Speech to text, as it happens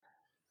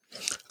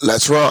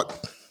Let's rock.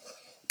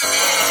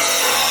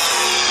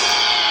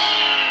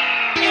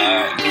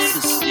 This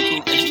is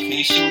Speaking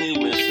Educationally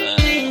with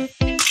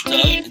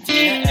Doug,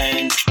 Dina,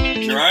 and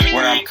Gerard,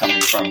 where I'm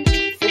coming from.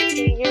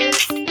 15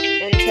 years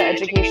into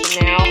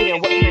education now,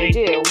 what can I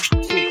do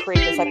to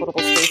create this equitable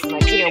space in my,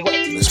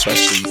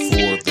 Especially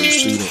for those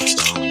students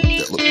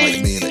that look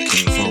like me and that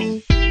came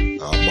from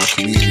my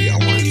community. I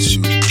wanted to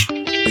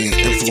be an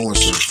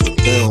influencer for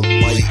them,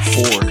 like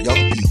for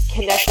young people.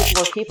 Connect with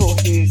more people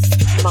whose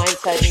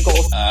mindset and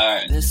goals.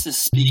 This is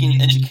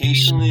Speaking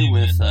Educationally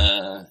with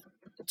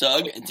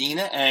Doug,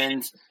 Dina,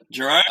 and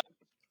Gerard.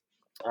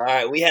 All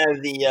right, we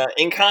have the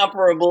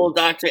incomparable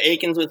Dr.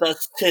 Eakins with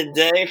us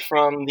today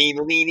from the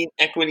Leading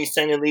Equity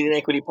Center, Leading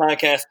Equity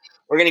Podcast.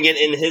 We're going to get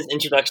into his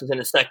introductions in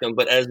a second,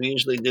 but as we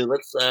usually do,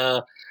 let's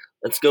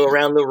go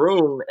around the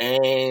room.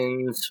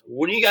 And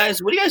what do you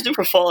guys do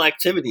for fall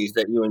activities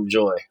that you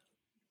enjoy?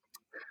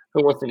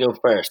 Who wants to go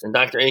first? And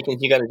Dr. Eakins,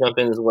 you got to jump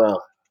in as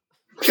well.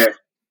 Okay.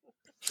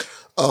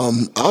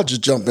 I'll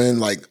just jump in.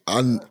 Like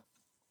I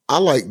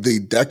like the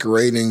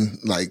decorating,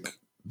 like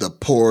the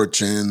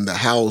porch and the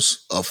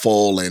house of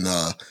fall, and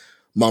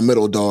my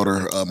middle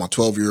daughter, my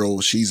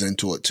 12-year-old, she's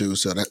into it too.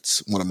 So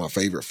that's one of my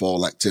favorite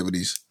fall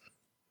activities.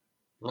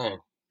 Nice.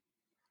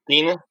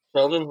 Dina,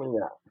 Sheldon, what do you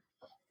got?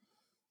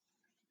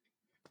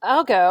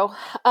 I'll go.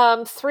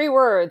 3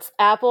 words: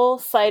 apple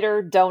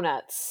cider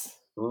donuts.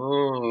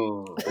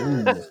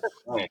 Nice.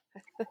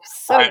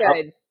 So right,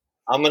 good.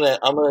 I'm gonna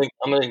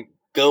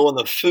go on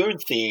the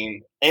food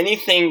theme.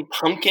 Anything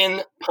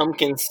pumpkin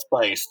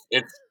spice.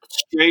 It's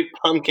straight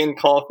pumpkin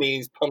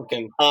coffees,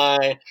 pumpkin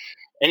pie,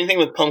 anything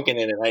with pumpkin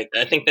in it.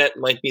 I think that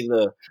might be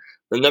the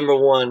number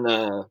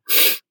one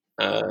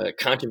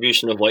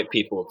contribution of white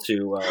people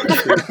to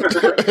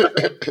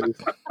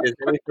is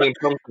anything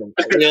pumpkin.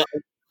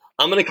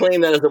 I'm going to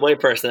claim that as a white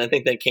person. I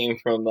think that came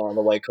from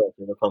the white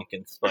culture, the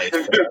pumpkin spice. All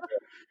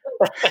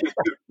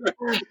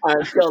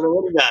right, Sheldon,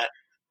 what do you got?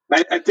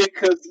 I think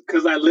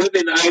because I live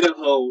in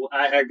Idaho,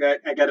 I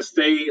got to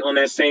stay on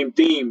that same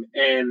theme,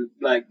 and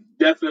like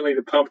definitely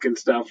the pumpkin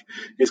stuff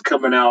is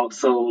coming out.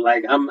 So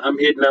like I'm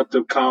hitting up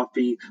the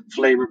coffee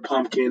flavored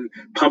pumpkin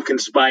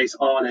spice,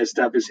 all that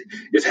stuff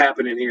is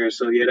happening here.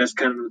 So yeah, that's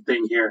kind of the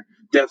thing here,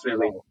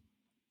 definitely.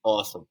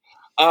 Awesome.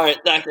 All right,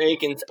 Dr.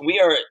 Eakins, we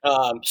are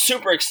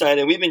super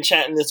excited. We've been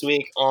chatting this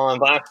week on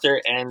Voxer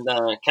and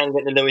kind of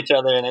getting to know each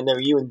other, and I know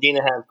you and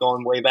Dina have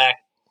gone way back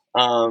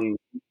in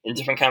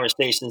different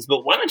conversations.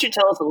 But why don't you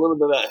tell us a little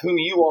bit about who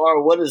you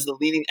are? What is the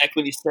Leading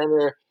Equity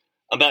Center?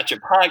 About your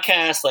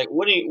podcast? Like,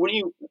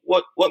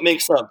 what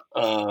makes up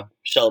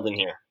Sheldon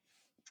here?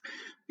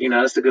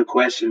 That's a good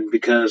question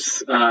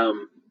because I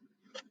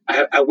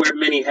wear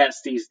many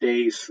hats these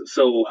days.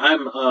 So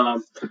I'm a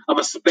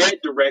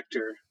SPED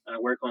director. I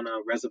work on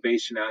a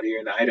reservation out here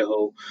in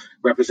Idaho,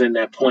 representing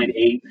that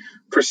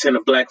 0.8%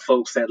 of Black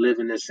folks that live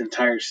in this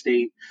entire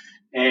state.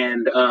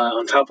 And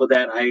on top of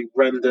that, I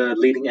run the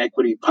Leading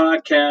Equity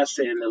Podcast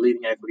and the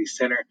Leading Equity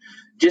Center.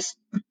 Just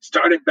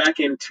started back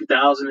in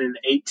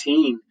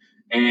 2018,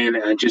 and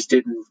I just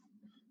didn't.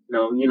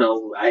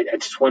 I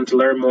just wanted to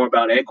learn more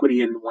about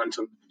equity and wanted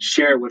to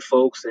share it with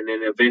folks. And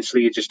then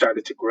eventually it just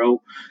started to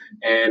grow.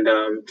 And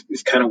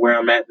it's kind of where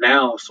I'm at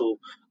now. So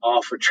I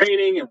offer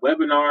training and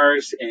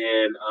webinars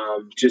and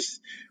just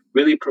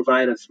really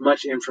provide as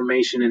much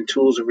information and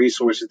tools and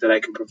resources that I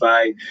can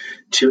provide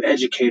to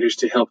educators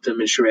to help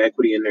them ensure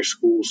equity in their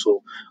schools.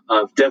 So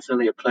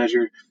definitely a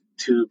pleasure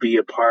to be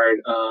a part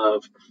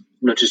of,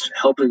 just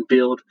helping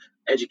build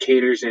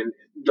educators and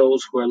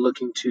those who are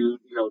looking to,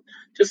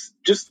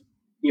 just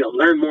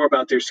learn more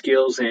about their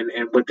skills and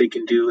what they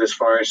can do as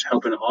far as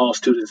helping all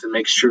students and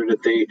make sure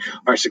that they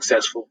are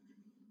successful.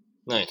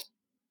 Nice.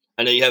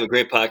 I know you have a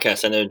great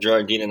podcast. I know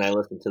Gerard, Dina, and I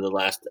listened to the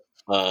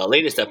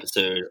latest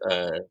episode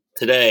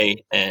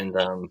today and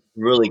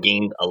really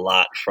gained a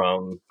lot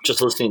from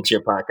just listening to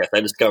your podcast. I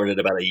discovered it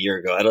about a year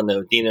ago. I don't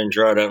know, Dina and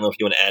Gerard, I don't know if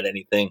you want to add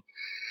anything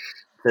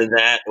to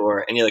that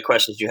or any other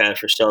questions you had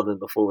for Sheldon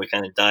before we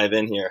kind of dive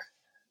in here.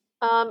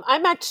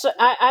 I'm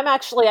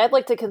actually, I'd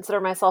like to consider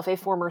myself a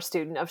former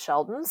student of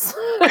Sheldon's.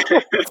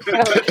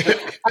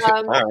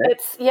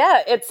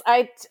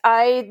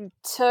 I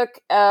took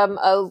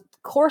a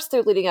course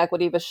through Leading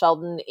Equity with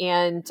Sheldon,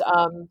 and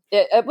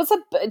it was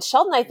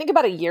Sheldon, I think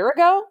about a year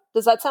ago.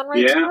 Does that sound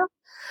right to you?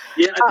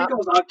 Yeah, I think it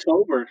was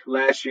October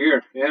last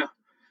year. Yeah.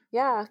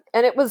 Yeah.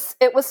 And it was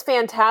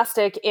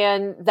fantastic.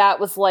 And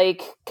that was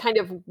like kind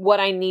of what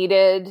I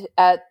needed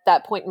at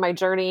that point in my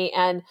journey.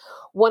 And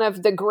one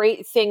of the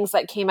great things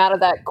that came out of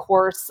that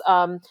course,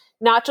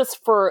 not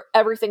just for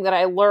everything that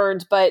I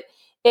learned, but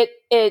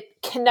it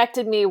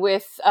connected me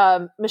with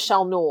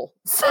Michelle Newell.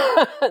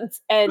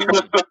 And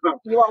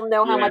you all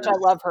know how much I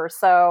love her.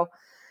 So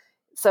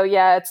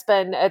yeah,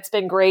 it's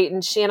been great.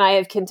 And she and I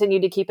have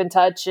continued to keep in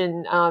touch,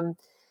 and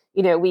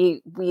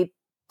we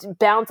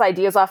bounce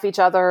ideas off each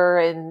other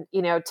and,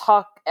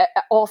 talk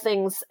all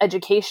things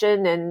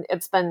education, and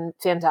it's been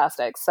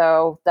fantastic.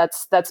 So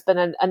that's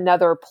been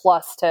another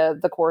plus to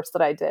the course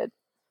that I did.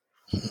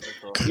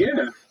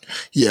 Yeah.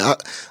 Yeah.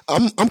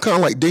 I'm kind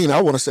of like Dean.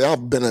 I want to say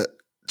I've been a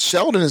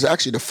Sheldon is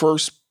actually the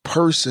first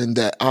person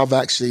that I've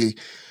actually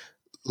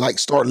like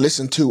started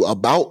listening to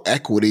about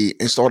equity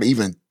and started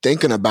even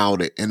thinking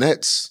about it. And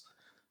that's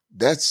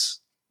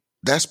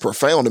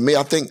profound to me.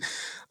 I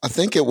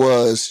think it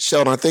was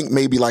Sheldon. I think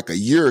maybe like a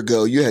year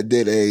ago you had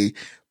did a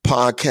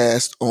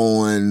podcast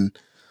on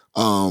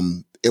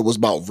it was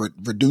about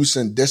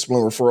reducing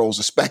discipline referrals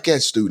of spec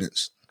ed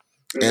students.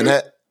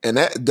 Mm-hmm. And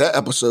that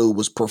episode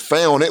was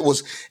profound. It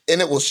was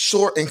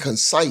short and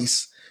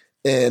concise.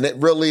 And it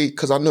really,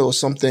 because I know it's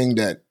something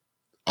that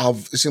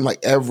it seemed like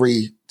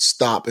every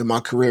stop in my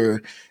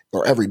career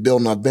or every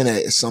building I've been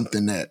at is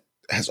something that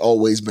has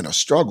always been a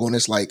struggle. And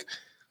it's like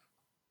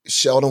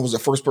Sheldon was the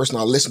first person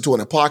I listened to in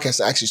a podcast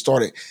that actually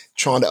started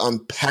trying to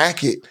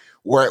unpack it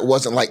where it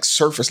wasn't like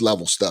surface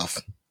level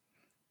stuff.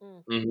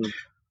 Mm-hmm.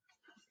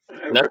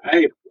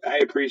 I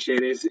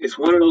appreciate it. It's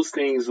one of those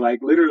things, like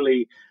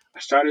literally, I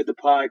started the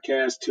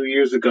podcast 2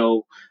 years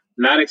ago,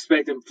 not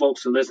expecting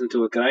folks to listen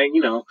to it.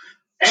 Cause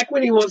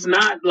equity was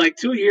not like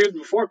 2 years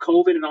before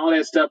COVID and all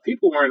that stuff.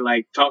 People weren't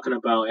like talking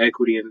about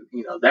equity,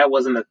 and that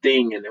wasn't a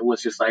thing. And it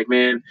was just like,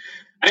 man,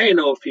 I didn't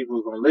know if people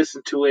were going to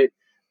listen to it,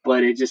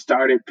 but it just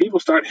started. People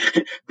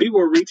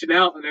were reaching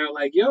out, and they're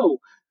like, "Yo,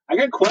 I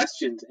got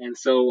questions," and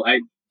so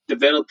I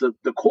developed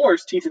the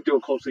course, Teaching Through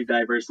a Culturally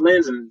Diverse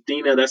Lens. And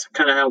Dina, that's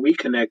kind of how we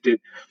connected.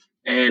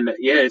 And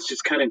yeah, it's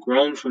just kind of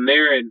grown from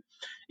there. And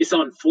it's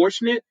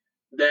unfortunate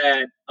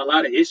that a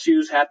lot of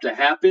issues have to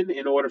happen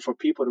in order for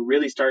people to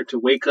really start to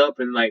wake up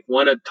and like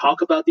want to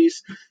talk about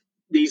these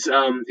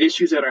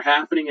issues that are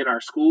happening in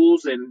our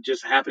schools and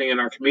just happening in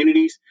our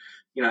communities.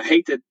 I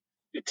hate that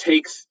it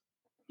takes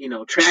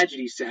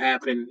tragedies to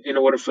happen in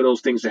order for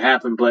those things to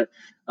happen. But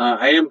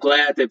I am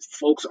glad that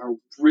folks are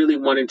really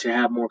wanting to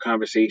have more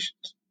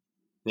conversations.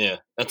 Yeah,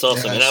 that's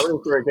awesome. Yes. And I would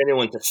encourage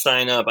anyone to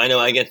sign up. I know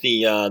I get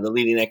the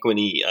Leading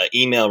Equity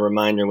email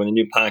reminder when a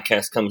new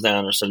podcast comes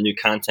out or some new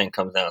content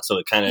comes out. So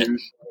it kind of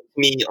keeps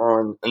me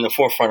in the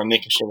forefront of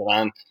making sure that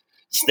I'm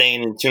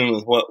staying in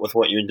tune with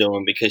what you're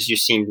doing, because you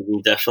seem to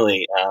be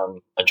definitely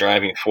a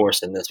driving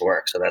force in this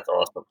work. So that's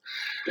awesome.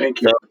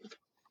 Thank you.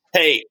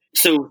 Hey,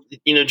 so,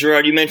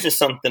 Gerard, you mentioned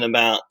something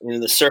about,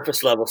 the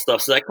surface level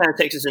stuff. So that kind of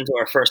takes us into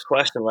our first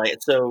question,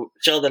 right? So,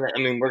 Sheldon, I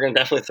mean, we're going to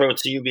definitely throw it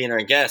to you being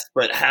our guest,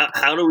 but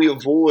how do we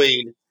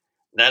avoid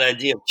that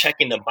idea of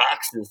checking the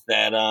boxes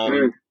that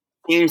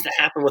seems to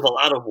happen with a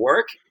lot of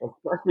work,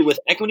 especially with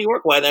equity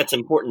work, why that's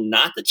important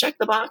not to check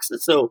the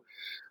boxes? So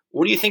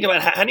what do you think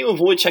about how do you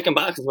avoid checking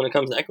boxes when it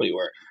comes to equity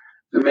work?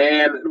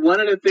 Man, one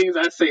of the things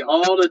I say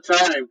all the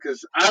time,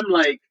 because I'm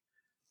like,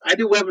 I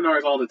do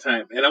webinars all the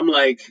time, and I'm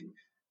like,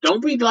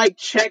 don't be like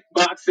check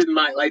boxing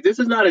like this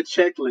is not a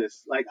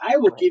checklist. Like I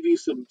will give you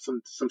some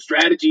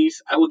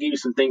strategies. I will give you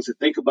some things to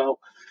think about.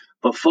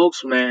 But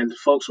folks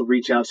will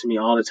reach out to me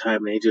all the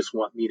time, and they just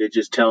want me to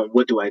just tell them,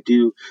 what do I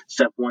do?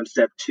 Step 1,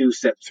 step 2,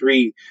 step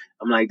 3.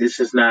 I'm like, this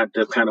is not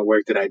the kind of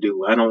work that I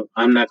do.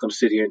 I'm not going to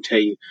sit here and tell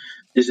you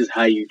this is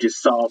how you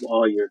just solve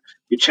all your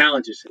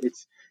challenges.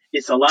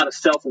 It's a lot of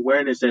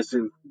self-awareness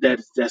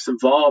that's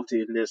involved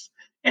in this.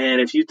 And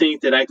if you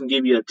think that I can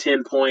give you a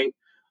 10-point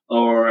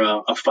or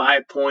a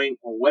 5-point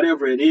or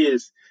whatever it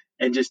is,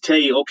 and just tell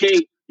you,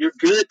 okay, you're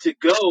good to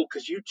go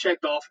because you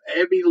checked off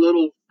every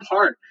little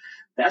part,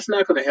 that's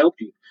not going to help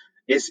you.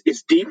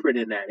 It's deeper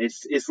than that.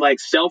 It's like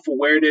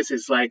self-awareness.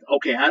 It's like,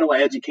 okay, how do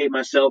I educate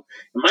myself?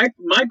 And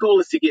my goal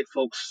is to get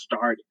folks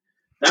started.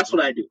 That's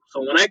what I do. So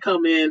when I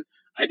come in,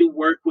 I do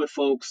work with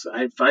folks.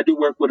 If I do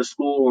work with a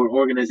school or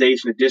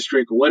organization, a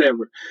district or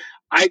whatever,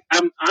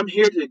 I'm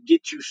here to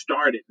get you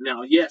started.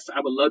 Now, yes,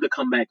 I would love to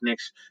come back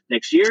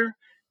next year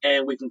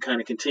and we can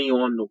kind of continue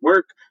on the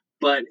work,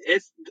 but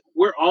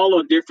we're all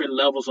on different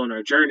levels on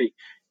our journey.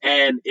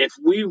 And if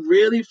we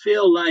really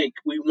feel like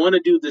we want to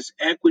do this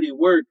equity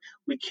work,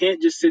 we can't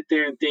just sit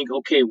there and think,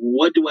 okay,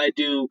 what do I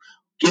do?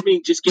 Give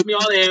me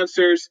all the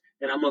answers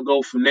and I'm going to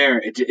go from there.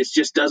 It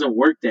just doesn't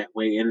work that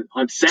way.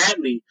 And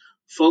sadly,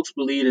 folks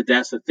believe that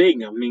that's a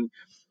thing. I mean,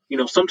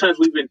 sometimes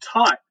we've been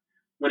taught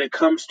when it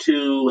comes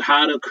to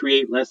how to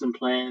create lesson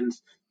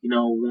plans,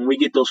 when we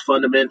get those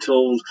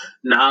fundamentals,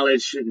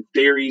 knowledge and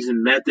theories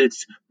and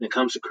methods when it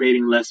comes to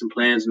creating lesson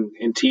plans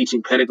and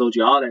teaching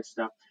pedagogy, all that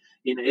stuff,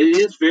 it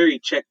is very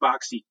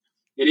checkboxy.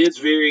 It is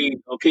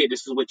very, okay,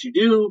 this is what you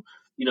do,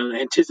 the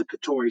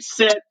anticipatory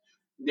set.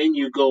 Then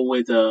you go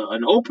with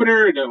an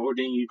opener, or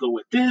then you go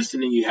with this,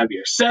 and then you have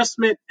your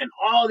assessment and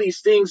all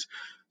these things.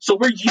 So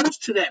we're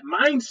used to that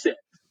mindset.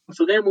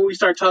 So then when we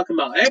start talking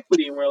about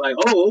equity, and we're like,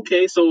 oh,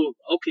 okay,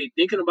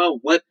 thinking about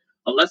what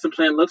a lesson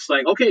plan looks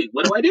like. Okay,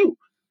 what do I do?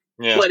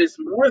 Yeah. But it's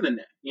more than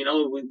that.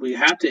 We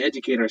have to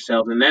educate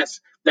ourselves, and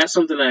that's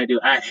something that I do.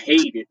 I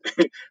hate it.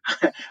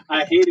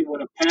 I hate it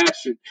with a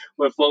passion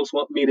when folks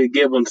want me to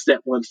give them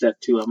step 1, step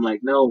 2. I'm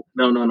like, no.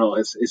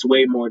 It's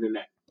way more than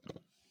that.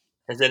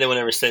 Has anyone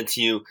ever said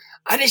to you,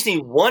 I just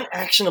need one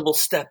actionable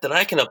step that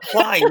I can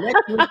apply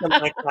next week in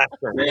my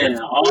classroom?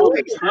 Man, all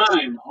the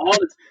time.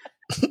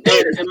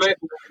 And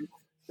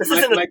this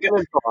isn't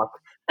a talk.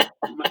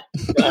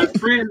 my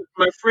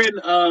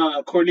friend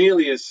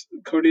Cornelius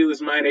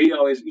Miner, he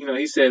always,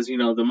 he says,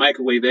 the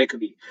microwave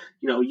equity.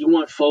 You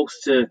want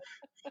folks to,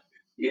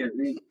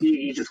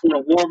 you just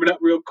want to warm it up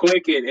real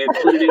quick and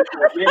put it in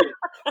for a minute,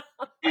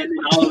 and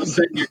then all of a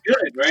sudden you're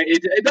good, right?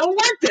 It don't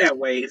work that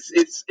way.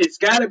 It's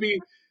got to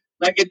be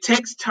like, it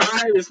takes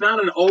time. It's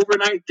not an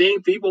overnight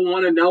thing. People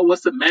want to know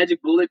what's the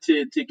magic bullet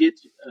to get.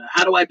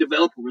 How do I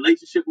develop a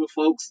relationship with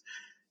folks?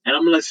 And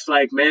I'm just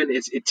like, man,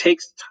 it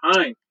takes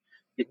time.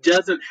 It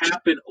doesn't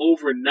happen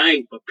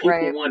overnight, but people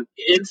Right. want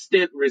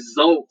instant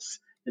results,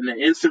 and the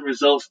instant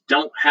results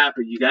don't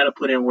happen. You got to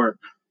put in work.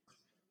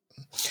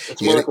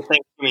 It's more like a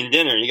Thanksgiving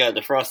dinner. You got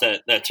to defrost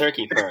that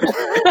turkey first.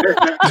 Go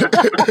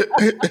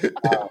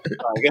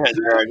ahead,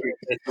 Gerard.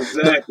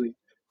 Exactly.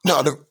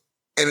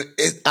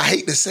 I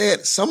hate to say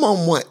it, some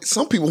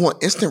people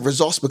want instant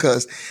results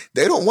because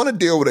they don't want to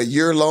deal with a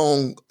year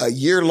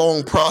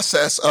long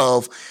process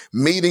of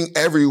meeting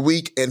every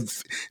week and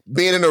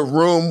being in a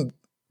room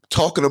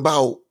talking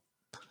about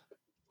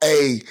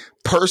a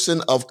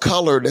person of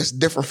color that's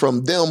different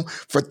from them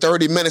for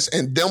 30 minutes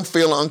and them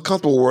feeling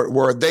uncomfortable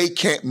where they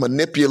can't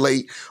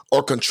manipulate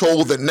or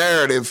control the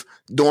narrative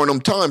during them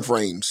time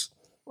frames.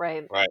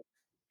 Right.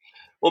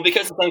 Well,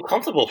 because it's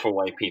uncomfortable for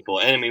white people,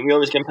 and I mean, we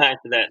always come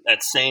back to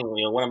that saying.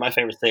 One of my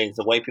favorite sayings: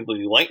 "The white people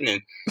be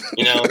whitening."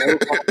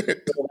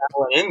 That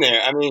one in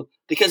there. I mean,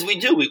 because we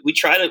do, we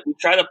try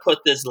to put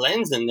this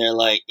lens in there,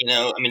 like,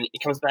 I mean,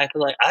 it comes back to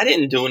like, I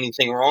didn't do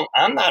anything wrong.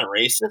 I'm not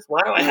racist.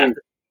 Why do I have to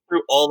go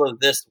through all of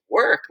this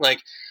work?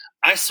 Like,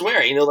 I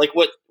swear, like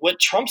what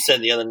Trump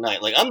said the other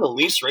night. Like, I'm the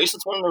least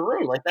racist one in the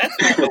room. Like, that's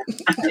not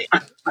okay.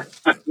 Like,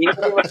 that's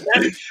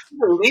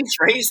the least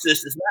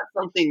racist is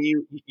not something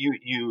you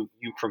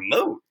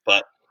promote.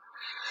 But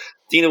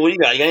Dina, what do you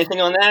got? You got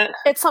anything on that?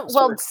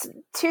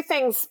 Two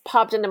things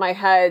popped into my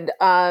head,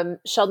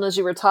 Sheldon, as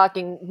you were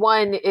talking.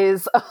 One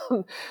is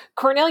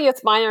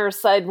Cornelius Miner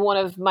said one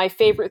of my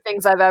favorite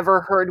things I've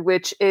ever heard,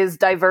 which is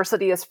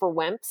diversity is for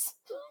wimps.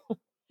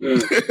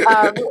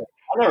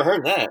 I've never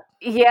heard that.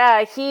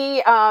 Yeah,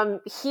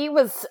 he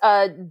was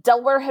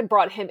Delaware had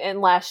brought him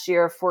in last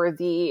year for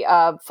the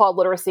fall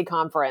literacy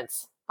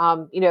conference.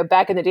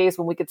 Back in the days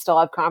when we could still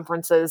have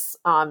conferences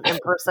in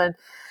person,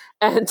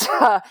 and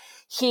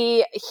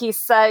he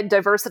said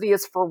diversity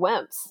is for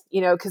wimps.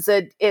 Because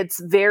it's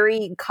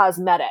very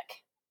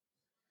cosmetic,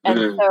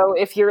 and so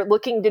if you're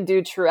looking to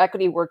do true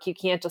equity work, you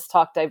can't just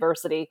talk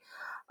diversity.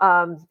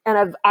 And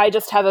I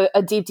just have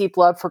a deep, deep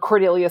love for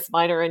Cornelius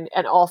Miner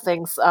and all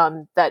things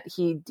that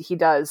he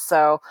does.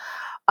 So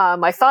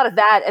I thought of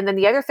that. And then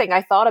the other thing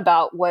I thought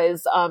about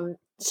was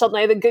Sheldon,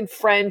 I have a good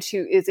friend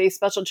who is a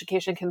special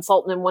education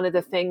consultant. And one of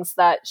the things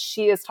that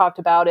she has talked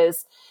about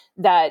is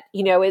that,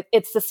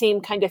 it's the same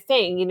kind of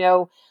thing.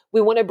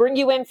 We want to bring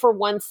you in for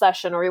one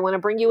session, or we want to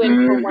bring you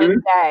in for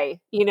one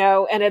day,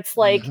 and it's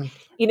like,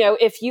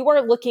 if you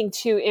are looking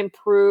to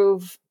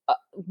improve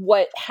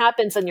what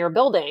happens in your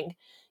building,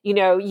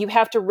 you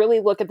have to really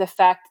look at the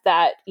fact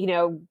that,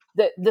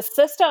 the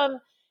system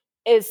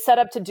is set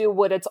up to do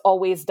what it's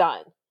always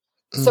done.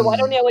 So I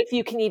don't know if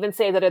you can even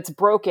say that it's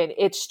broken.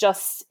 It's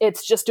just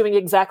doing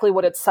exactly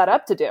what it's set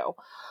up to do.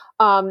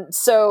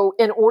 So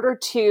in order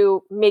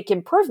to make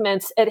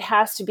improvements, it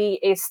has to be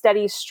a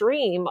steady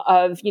stream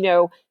of,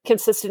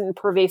 consistent and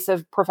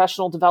pervasive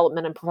professional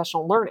development and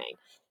professional learning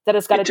that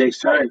has got to take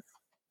time.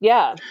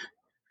 Yeah.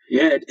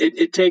 Yeah,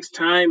 it takes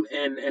time.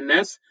 And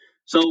that's,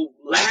 so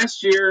last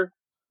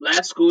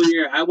school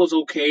year, I was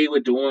okay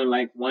with doing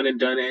like one and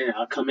done it.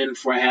 I'll come in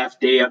for a half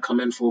day, I'll come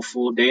in for a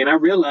full day. And I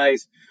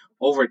realized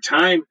over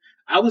time,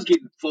 I was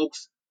getting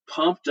folks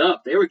pumped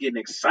up. They were getting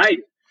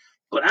excited,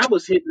 but I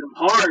was hitting them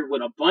hard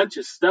with a bunch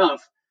of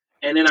stuff.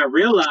 And then I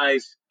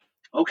realized,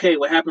 okay,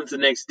 what happens the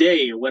next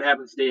day, or what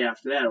happens the day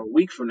after that, or a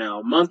week from now,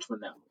 a month from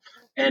now?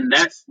 And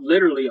that's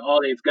literally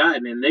all they've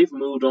gotten. And they've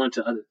moved on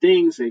to other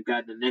things. They've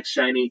got the next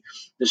shiny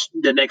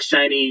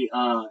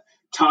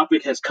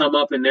topic has come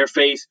up in their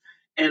face.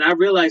 And I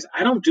realized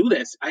I don't do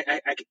this.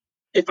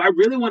 If I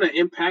really want to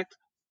impact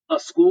a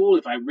school,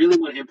 if I really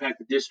want to impact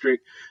the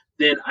district,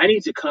 then I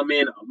need to come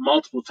in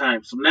multiple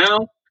times. So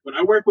now when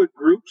I work with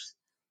groups,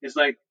 it's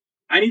like,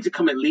 I need to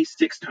come at least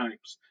 6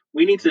 times.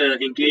 We need to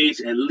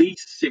engage at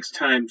least 6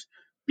 times,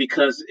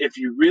 because if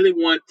you really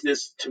want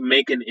this to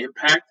make an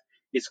impact,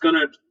 it's going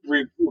to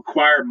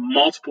require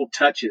multiple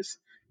touches.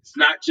 It's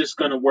not just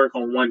going to work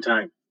on one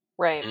time.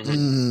 Right.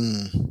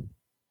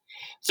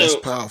 That's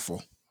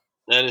powerful.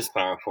 That is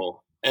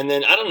powerful. And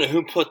then I don't know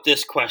who put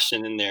this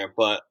question in there,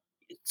 but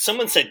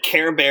someone said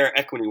Care Bear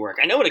equity work.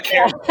 I know what a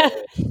Care Bear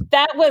is.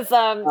 That was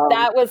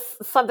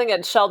something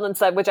that Sheldon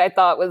said, which I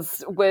thought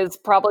was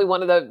probably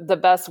one of the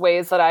best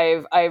ways that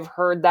I've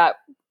heard that,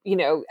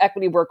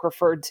 equity work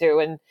referred to.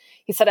 And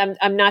he said,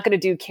 I'm not going to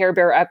do Care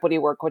Bear equity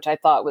work, which I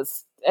thought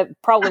was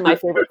probably my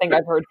favorite thing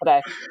I've heard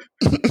today.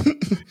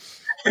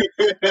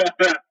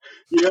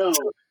 Yo.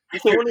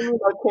 So what do you mean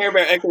by Care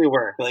Bear equity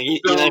work? Like,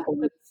 you're not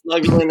going to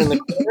snuggle in the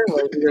corner?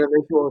 Like, you're going to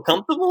make you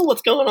uncomfortable?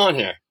 What's going on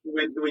here?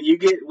 When you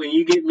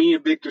get me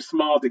and Victor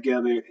Small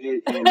together,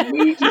 and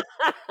we just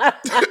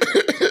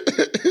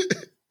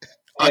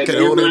I And can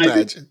him only and I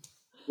imagine.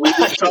 we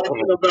just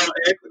talking about.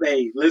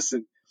 Hey,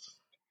 listen.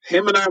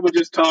 Him and I were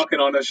just talking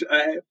on a.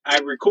 I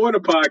record a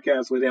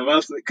podcast with him. I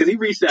was because he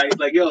reached out. He's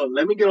like, "Yo,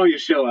 let me get on your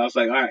show." I was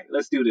like, "All right,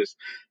 let's do this."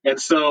 And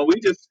so we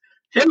just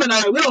him and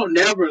I.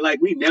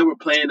 We never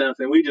plan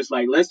nothing. We just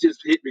like let's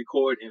just hit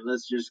record and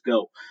let's just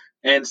go.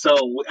 And so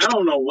I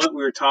don't know what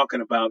we were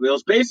talking about. But it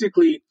was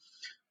basically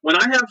when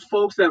I have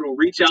folks that will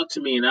reach out to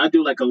me and I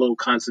do like a little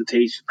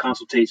consultation,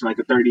 like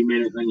a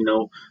 30-minute.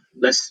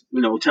 Let's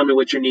tell me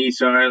what your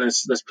needs are.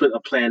 Let's put a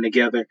plan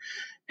together.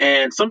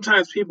 And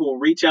sometimes people will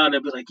reach out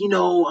and be like,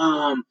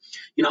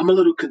 I'm a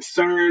little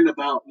concerned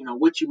about,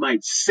 what you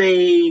might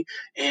say.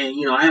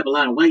 And, I have a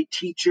lot of white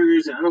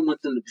teachers and I don't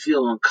want them to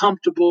feel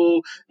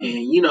uncomfortable.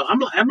 And,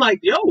 I'm like,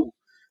 yo,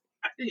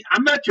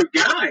 I'm not your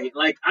guy.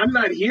 Like, I'm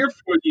not here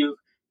for you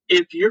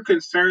if you're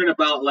concerned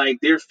about like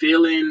their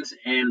feelings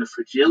and the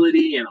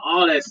fragility and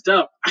all that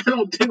stuff. I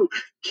don't do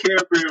Care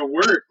Bear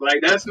work.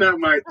 Like, that's not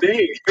my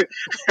thing.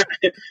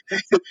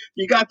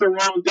 You got the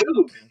wrong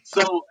dude.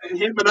 So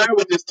him and I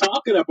were just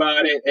talking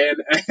about it, and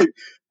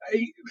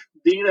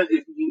Dina,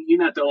 you're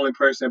not the only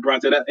person that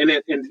brought that up, and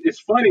it's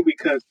funny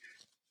because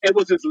it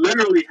was just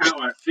literally how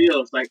I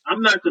feel. It's like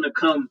I'm not gonna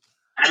come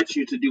at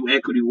you to do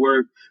equity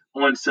work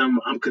on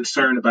some. I'm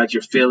concerned about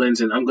your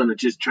feelings, and I'm gonna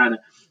just try to,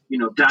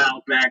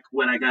 dial back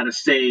what I gotta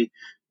say.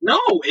 No,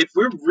 if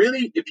you're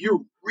really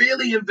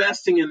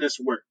investing in this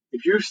work,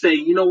 if you're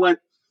saying, you know what,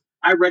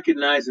 I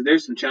recognize that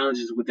there's some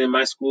challenges within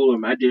my school or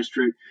my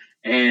district,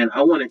 and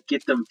I want to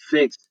get them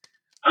fixed.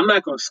 I'm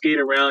not gonna skate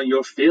around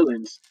your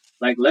feelings.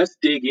 Like, let's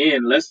dig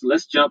in. Let's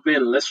jump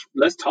in. Let's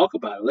talk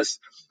about it.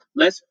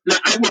 Let's. Now,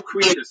 I will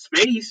create a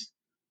space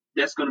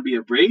that's going to be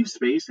a brave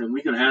space, and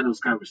we can have those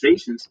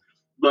conversations.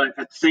 But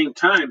at the same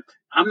time,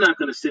 I'm not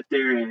going to sit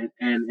there and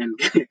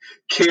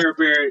care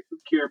bear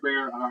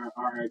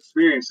our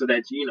experience so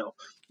that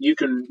you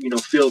can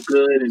feel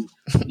good and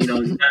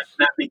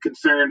not be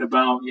concerned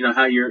about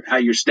how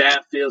your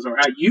staff feels or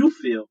how you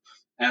feel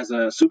as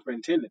a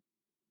superintendent.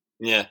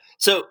 Yeah.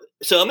 So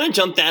I'm going to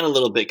jump down a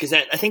little bit because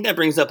I think that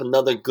brings up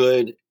another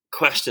good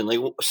question. Like,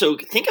 so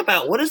think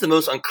about what is the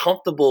most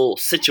uncomfortable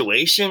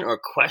situation or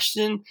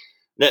question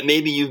that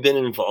maybe you've been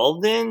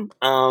involved in.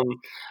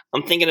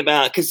 I'm thinking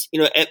about because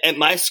at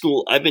my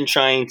school I've been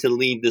trying to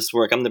lead this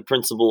work. I'm the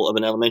principal of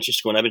an elementary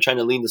school, and I've been trying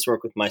to lead this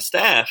work with my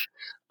staff.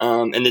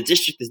 And the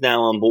district is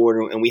now on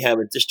board, and we have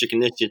a district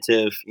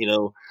initiative.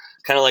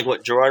 Kind of like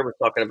what Gerard was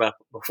talking about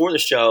before the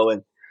show,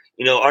 and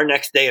our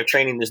next day of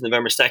training is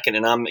November 2nd,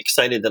 and I'm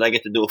excited that I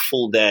get to do a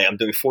full day. I'm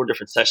doing 4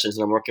 different sessions,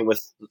 and I'm working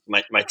with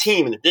my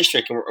team in the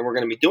district, and we're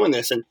going to be doing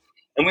this. And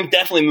we've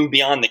definitely moved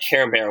beyond the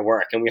Care Bear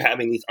work, and we're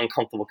having these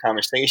uncomfortable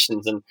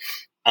conversations. And,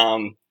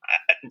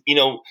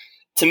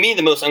 to me,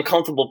 the most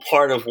uncomfortable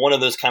part of one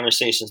of those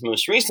conversations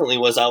most recently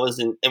was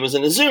it was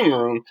in a Zoom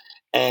room,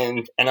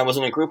 and I was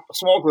in a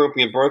small group.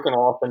 We had broken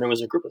off, and there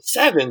was a group of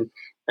 7.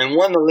 And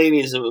one of the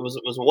ladies, it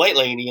was a white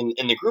lady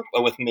in the group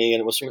with me, and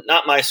it was from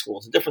not my school,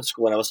 it's a different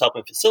school, and I was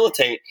helping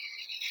facilitate.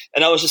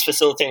 And I was just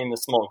facilitating the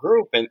small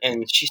group,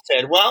 and she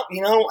said, well,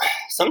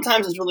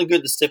 sometimes it's really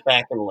good to sit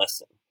back and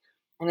listen.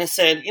 And I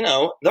said,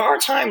 there are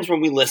times when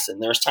we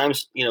listen. There's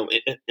times,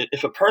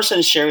 if a person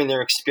is sharing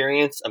their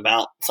experience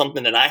about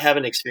something that I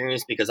haven't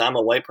experienced because I'm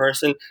a white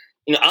person,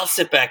 I'll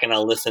sit back and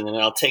I'll listen and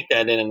I'll take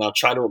that in and I'll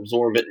try to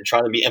absorb it and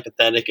try to be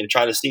empathetic and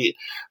try to see it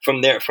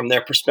from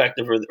their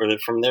perspective or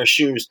from their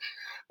shoes.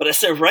 But I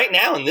said, right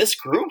now in this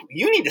group,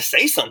 you need to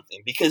say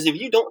something because if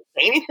you don't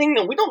say anything,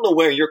 then we don't know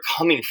where you're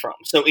coming from.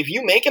 So if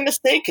you make a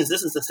mistake, because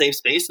this is a safe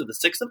space of the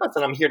 6 of us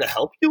and I'm here to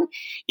help you,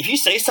 if you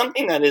say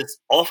something that is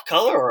off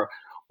color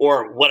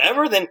or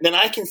whatever, then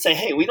I can say,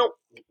 hey, we don't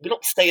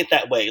say it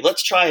that way.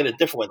 Let's try it a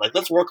different way. Like,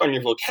 let's work on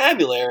your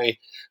vocabulary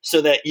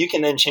so that you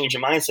can then change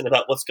your mindset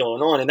about what's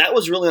going on. And that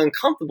was really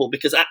uncomfortable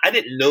because I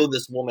didn't know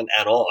this woman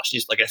at all.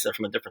 She's, like I said,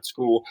 from a different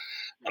school.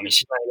 I mean,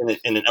 she's not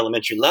in an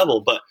elementary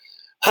level. But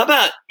how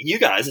about you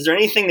guys? Is there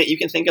anything that you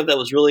can think of that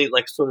was really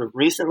like sort of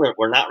recent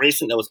or not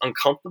recent that was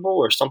uncomfortable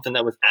or something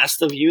that was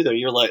asked of you that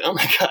you're like, oh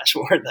my gosh,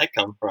 where did that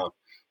come from?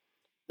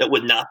 That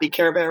would not be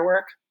Care Bear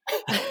work?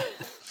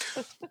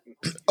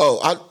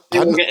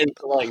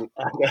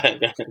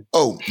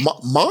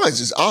 Mine's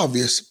is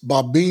obvious.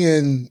 By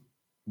being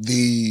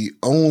the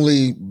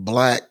only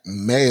Black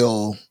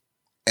male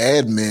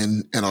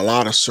admin in a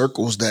lot of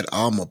circles that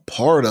I'm a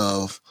part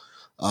of,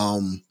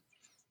 and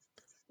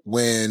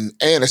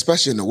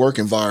especially in the work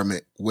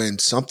environment, when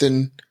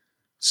something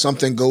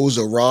goes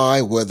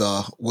awry with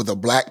a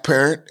Black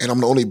parent, and I'm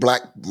the only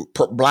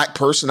black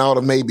person out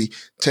of maybe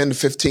 10 to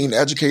 15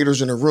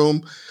 educators in a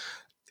room,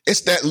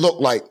 it's that look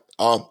like,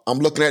 I'm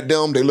looking at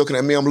them, they're looking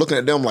at me, I'm looking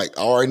at them like,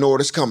 I already know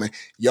what's coming.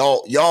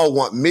 Y'all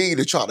want me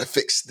to try to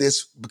fix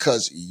this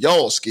because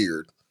y'all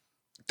scared.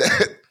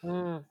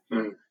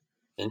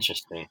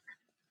 Interesting.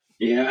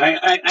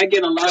 Yeah, I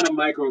get a lot of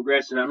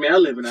microaggression. I mean, I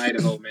live in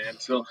Idaho, man,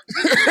 so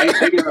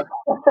I get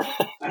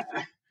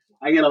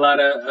a lot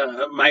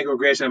of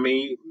microaggression. I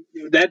mean,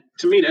 that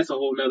to me, that's a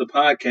whole nother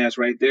podcast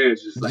right there.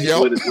 It's just like,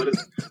 what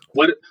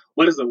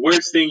is the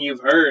worst thing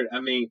you've heard? I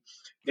mean,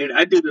 And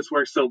I do this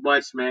work so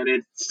much, man.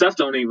 Stuff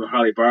don't even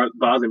hardly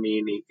bother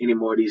me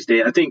anymore these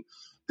days. I think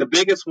the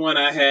biggest one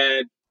I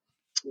had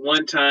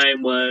one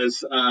time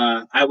was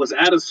I was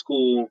out of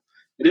school.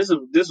 This was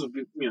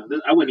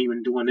I wasn't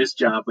even doing this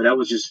job, but I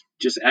was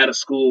just out of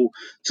school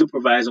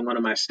supervising one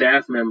of my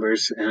staff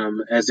members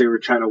as they were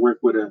trying to work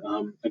with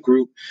a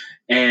group,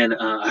 and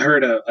I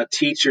heard a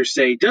teacher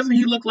say, "Doesn't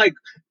he look like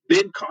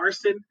Ben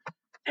Carson?"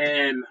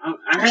 And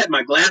I had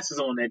my glasses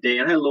on that day,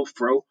 and I had a little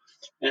fro,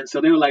 and so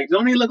they were like,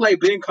 "Don't he look like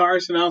Ben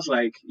Carson?" I was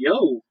like,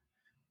 "Yo,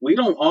 we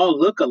don't all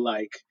look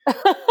alike."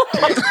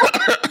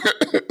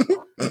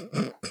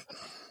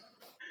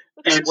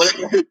 And What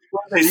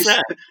they you,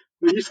 said?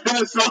 you should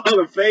have saw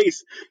her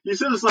face. You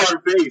should have saw her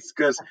face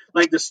because,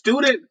 like, the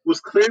student was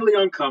clearly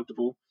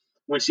uncomfortable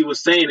when she was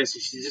saying this.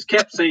 She just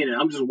kept saying it.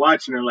 I'm just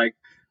watching her, like,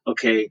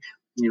 okay,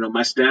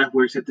 my staff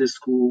works at this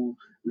school.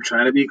 I'm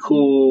trying to be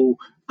cool,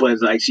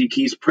 but like she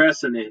keeps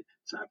pressing it,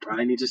 so I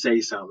probably need to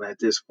say something at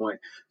this point.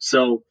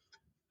 So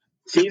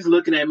she's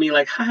looking at me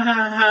like, ha ha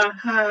ha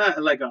ha,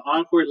 like an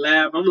awkward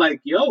laugh. I'm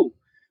like, yo,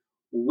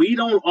 we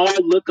don't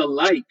all look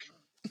alike.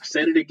 I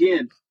said it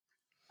again.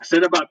 I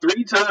said it about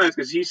 3 times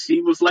because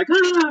she was like,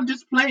 I'm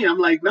just playing. I'm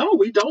like, no,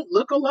 we don't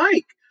look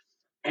alike.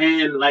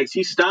 And like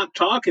she stopped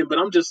talking, but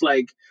I'm just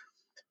like,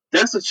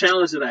 that's a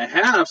challenge that I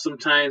have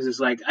sometimes.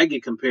 Is like I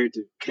get compared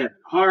to Kevin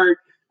Hart.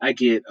 I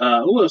get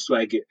who else do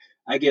I get?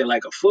 I get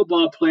like a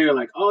football player,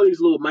 like all these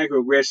little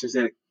microaggressions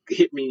that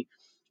hit me.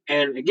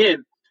 And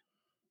again,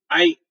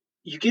 I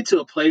you get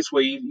to a place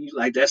where you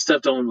like that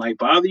stuff don't like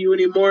bother you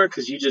anymore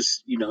because you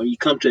just you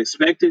come to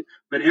expect it.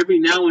 But every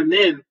now and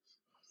then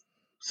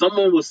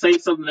someone will say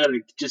something that'll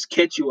just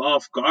catch you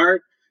off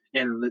guard,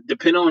 and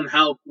depending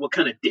on what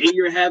kind of day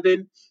you're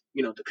having,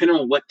 depending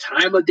on what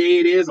time of day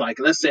it is, like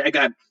let's say I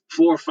got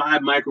 4 or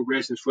 5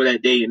 microaggressions for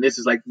that day, and this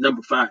is like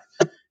number 5,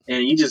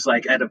 and you just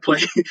like at a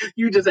place,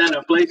 you just at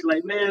a place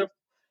like man,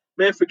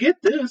 forget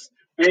this.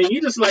 And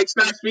you just like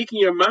start speaking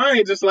your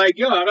mind, just like,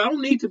 yo, I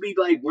don't need to be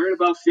like worried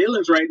about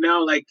feelings right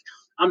now. Like,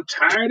 I'm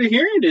tired of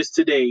hearing this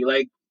today.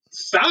 Like,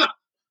 stop.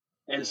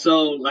 And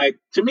so, like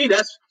to me,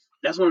 that's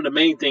one of the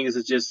main things.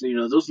 Is just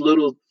those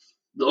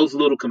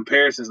little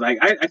comparisons. Like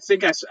I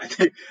think I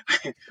think,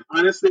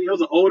 honestly, it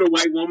was an older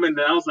white woman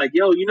that I was like,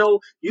 yo, you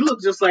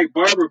look just like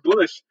Barbara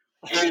Bush,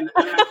 and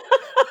I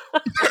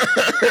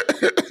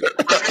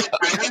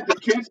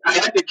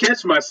had to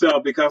catch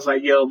myself because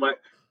like, yo,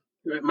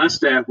 my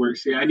staff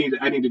works here. I need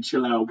to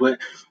chill out. But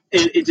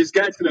it just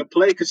got to the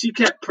play because she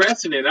kept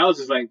pressing it. I was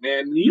just like,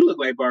 man, you look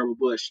like Barbara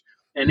Bush.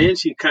 And then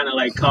she kind of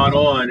like caught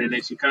on, and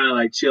then she kind of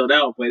like chilled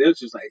out. But it was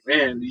just like,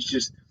 man,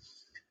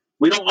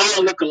 we don't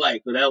all look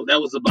alike. But that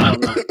was the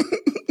bottom line.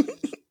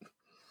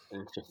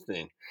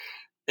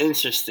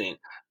 Interesting.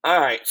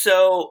 All right.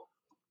 So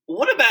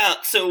one of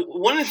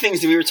the things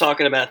that we were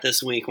talking about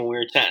this week when we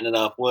were chatting it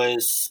up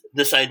was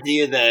this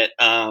idea that,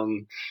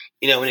 and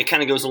it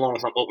kind of goes along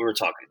with what we were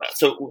talking about.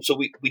 So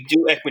we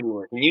do equity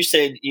work, and you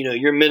said,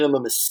 your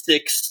minimum is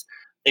 6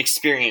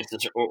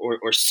 experiences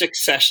or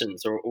 6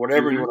 sessions or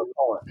whatever you want to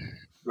call it.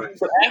 Right.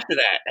 So after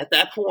that, at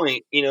that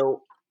point,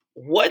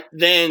 what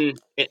then,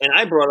 and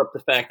I brought up the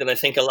fact that I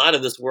think a lot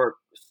of this work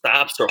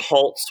stops or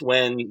halts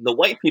when the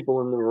white people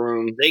in the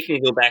room, they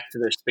can go back to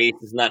their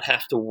spaces and not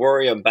have to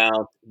worry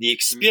about the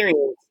experience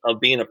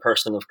of being a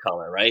person of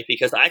color, right?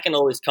 Because I can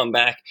always come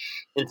back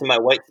into my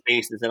white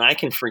spaces and I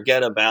can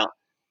forget about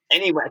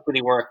any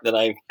equity work that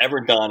I've ever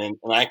done, and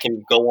I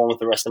can go on with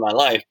the rest of my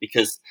life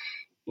because,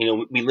 we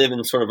live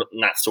in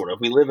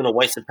we live in a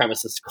white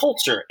supremacist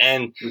culture.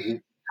 And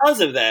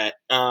because of that,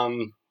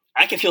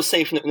 I can feel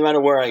safe no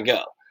matter where I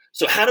go.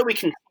 So how do we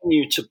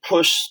continue to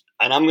push,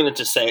 and I'm going to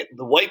just say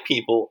the white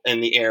people in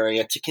the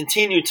area to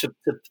continue to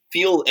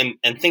feel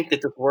and think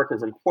that this work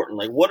is important?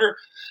 Like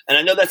and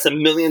I know that's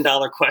 $1 million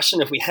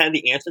question. If we had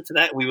the answer to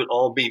that, we would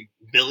all be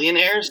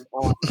billionaires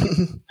and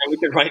we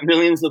could write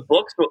millions of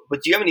books. But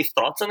do you have any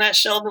thoughts on that,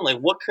 Sheldon? Like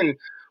what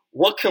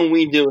can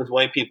we do as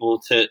white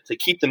people to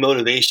keep the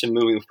motivation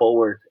moving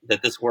forward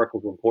that this work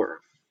is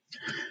important?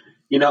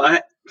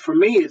 For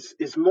me,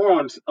 it's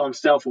more on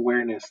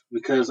self-awareness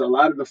because a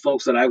lot of the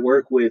folks that I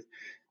work with,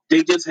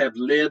 they just have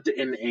lived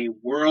in a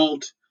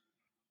world,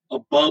 a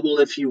bubble,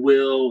 if you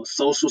will,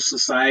 social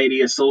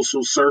society, a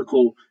social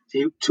circle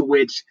to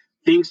which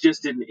things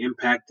just didn't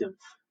impact them.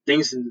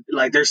 Things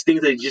like there's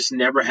things they just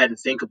never had to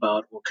think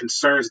about or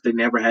concerns they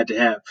never had to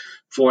have.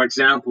 For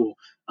example,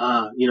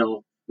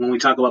 when we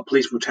talk about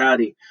police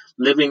brutality,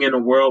 living in a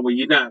world where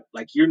you're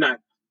not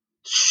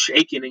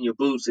shaking in your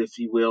boots, if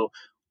you will,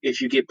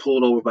 if you get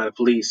pulled over by the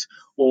police,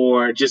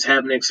 or just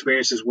having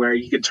experiences where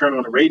you can turn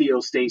on a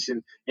radio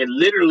station and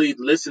literally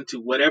listen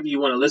to whatever you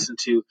want to listen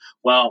to.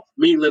 While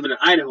me living in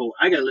Idaho,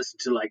 I got to listen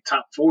to like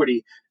top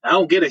 40. I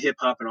don't get a hip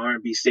hop and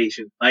R&B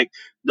station. Like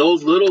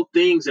those little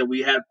things that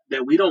we have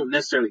that we don't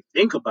necessarily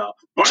think about.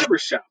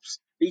 Barbershops.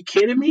 Are you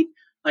kidding me?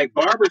 Like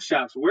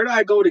barbershops, where do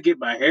I go to get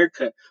my hair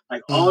cut?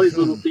 Like all these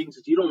little things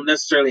that you don't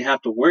necessarily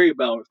have to worry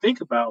about or think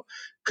about,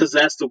 because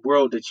that's the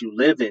world that you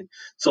live in.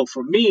 So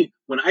for me,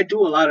 when I do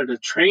a lot of the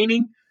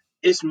training,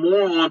 it's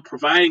more on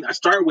providing. I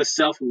start with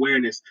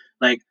self-awareness.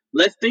 Like,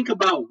 let's think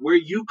about where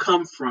you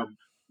come from.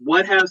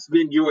 What has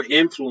been your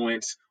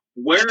influence?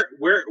 Where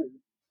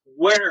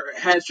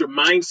has your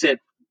mindset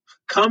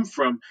come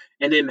from,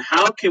 and then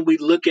how can we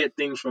look at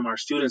things from our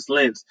students'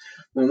 lens?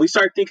 When we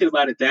start thinking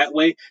about it that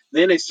way,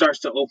 then it starts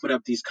to open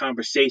up these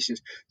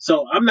conversations.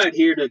 So I'm not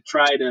here to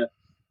try to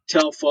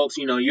tell folks,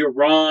 you're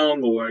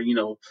wrong, or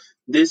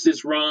this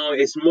is wrong.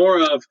 It's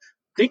more of,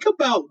 think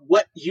about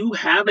what you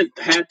haven't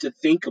had to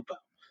think about.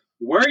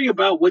 Worry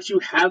about what you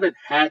haven't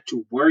had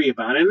to worry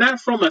about, and not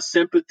from a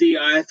sympathy,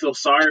 I feel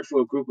sorry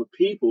for a group of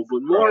people,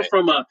 but more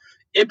from a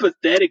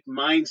empathetic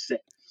mindset.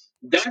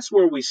 That's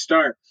where we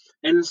start.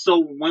 And so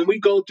when we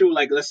go through,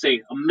 like, let's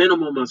say a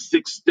minimum of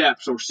 6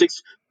 steps or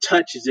 6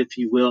 touches, if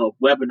you will,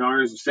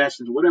 webinars or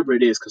sessions, whatever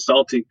it is,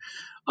 consulting,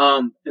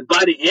 by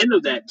the end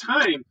of that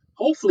time,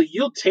 hopefully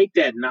you'll take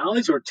that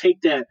knowledge or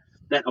take that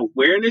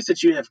awareness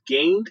that you have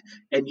gained,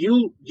 and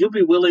you'll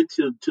be willing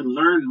to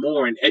learn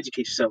more and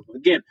educate yourself.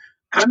 Again,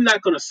 I'm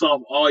not going to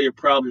solve all your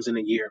problems in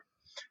a year.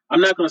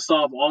 I'm not going to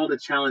solve all the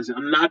challenges.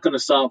 I'm not going to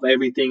solve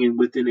everything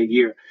within a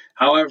year.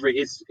 However,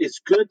 it's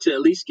good to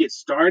at least get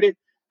started,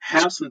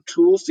 have some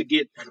tools to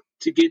get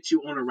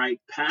you on the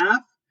right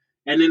path,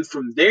 and then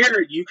from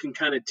there you can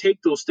kind of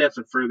take those steps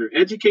and further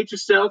educate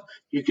yourself.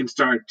 You can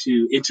start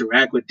to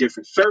interact with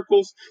different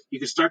circles. You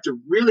can start to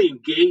really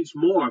engage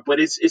more. But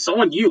it's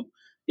on you.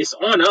 It's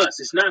on us.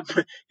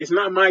 It's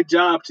not my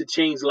job to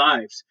change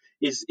lives.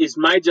 It's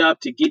my job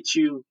to get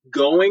you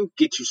going,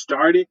 get you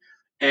started,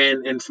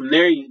 and from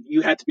there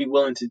you have to be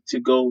willing to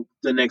go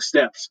the next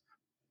steps.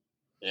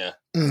 Yeah.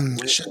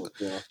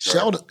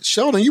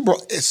 Sheldon, you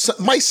brought, it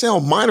might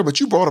sound minor,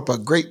 but you brought up a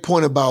great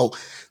point about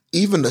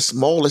even the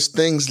smallest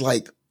things,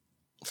 like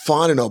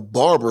finding a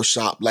barber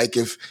shop. Like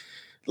if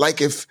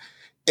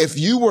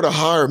you were to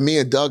hire me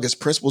and Doug as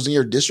principals in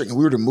your district, and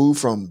we were to move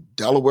from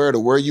Delaware to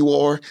where you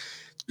are,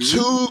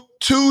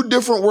 two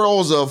different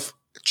worlds of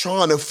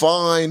trying to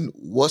find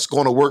what's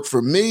going to work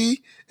for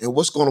me and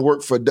what's going to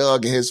work for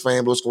Doug and his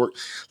family. What's going to work,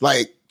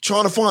 like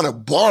trying to find a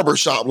barber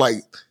shop,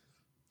 like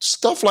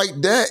stuff like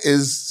that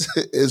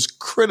is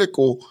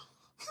critical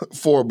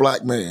for a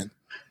Black man.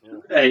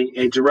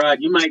 Hey, Gerard,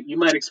 you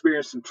might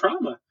experience some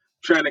trauma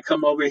trying to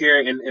come over here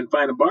and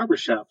find a barber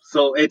shop.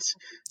 So it's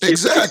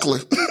exactly.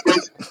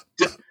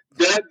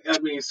 That, I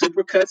mean,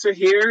 supercuts are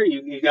here.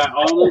 You got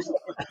all those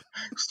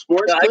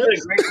sports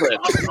clips.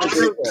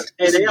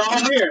 And they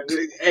all here.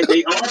 And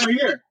they all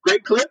here.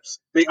 Great clips.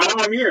 They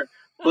all here.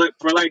 But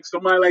for like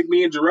somebody like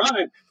me and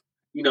Gerard,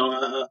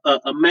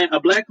 a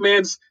Black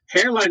man's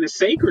hairline is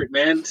sacred,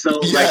 man. So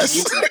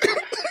yes.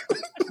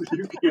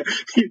 you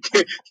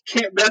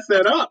can't mess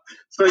that up.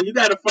 So you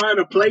got to find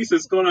a place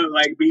that's gonna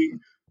be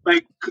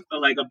like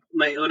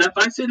if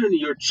I sit in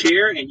your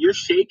chair and you're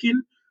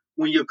shaking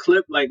when you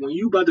when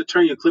you about to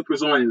turn your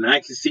clippers on, and I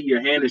can see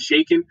your hand is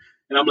shaking,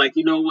 and I'm like,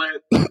 you know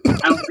what? I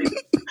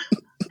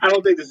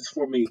don't think this is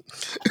for me.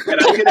 And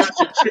I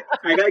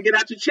gotta get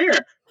out your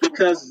chair,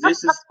 because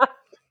this is.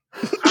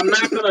 I'm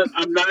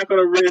not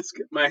gonna risk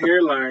my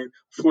hairline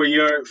for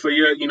your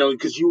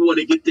because you want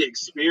to get the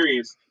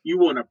experience, you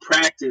want to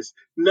practice.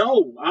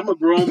 No, I'm a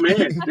grown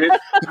man.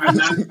 I'm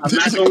not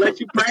gonna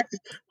let you practice.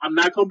 I'm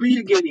not gonna be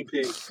your guinea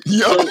pig.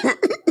 Yo. So,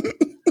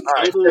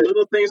 those are the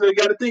little things that you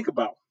got to think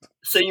about.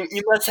 So you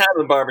must have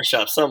a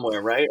barbershop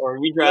somewhere, right? Or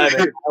you drive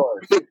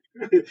hours.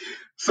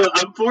 So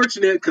I'm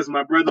fortunate because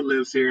my brother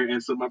lives here,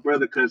 and so my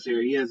brother cuts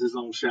here. He has his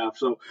own shop.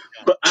 So,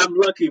 but I'm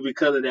lucky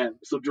because of that.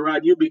 So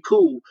Gerard, you'd be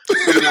cool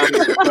coming out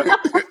here.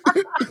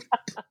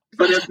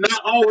 But it's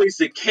not always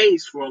the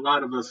case for a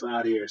lot of us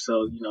out here.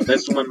 So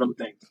that's one of them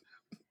things.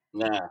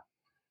 Nah,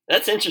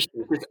 that's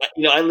interesting.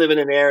 I live in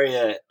an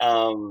area,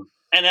 and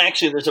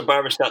actually there's a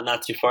barbershop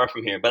not too far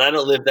from here, but I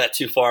don't live that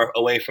too far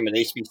away from an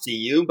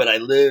HBCU. But I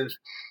live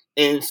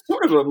in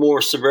sort of a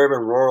more suburban,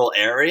 rural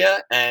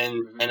area,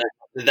 and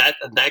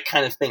that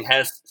kind of thing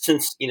has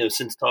since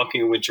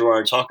talking with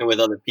Gerard, talking with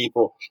other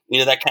people,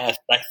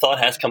 that thought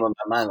has come on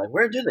my mind, like,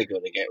 where do they go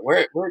to get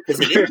where because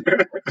it is.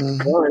 I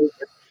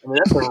mean,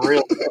 that's a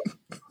real thing.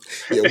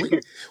 Yeah,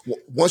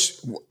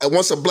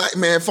 once a Black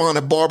man find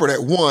a barber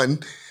that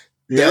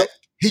that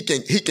he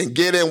can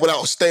get in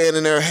without staying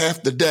in there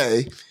half the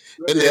day,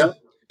 and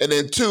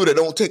then two, that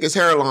don't take his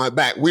hairline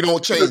back. We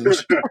don't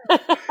change.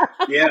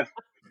 Yeah,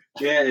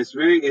 it's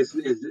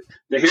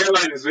the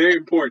hairline is very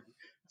important.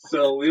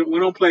 So we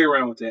don't play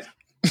around with that.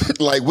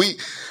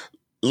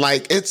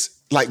 It's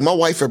like my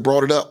wife had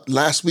brought it up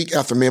last week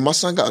after me and my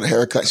son got a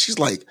haircut. She's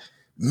like,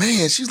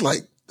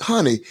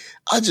 honey,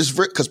 I just,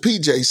 because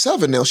PJ's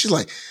 7 now, she's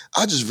like,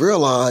 I just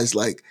realized,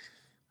 like,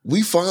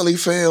 we finally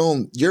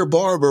found your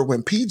barber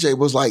when PJ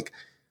was like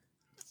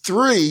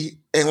 3,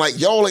 and like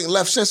y'all ain't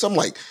left since. I'm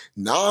like,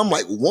 nah. I'm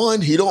like, 1,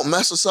 he don't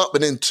mess us up,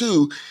 and then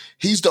 2,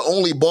 he's the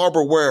only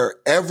barber where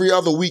every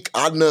other week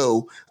I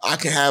know I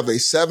can have a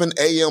 7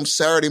 a.m.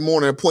 Saturday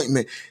morning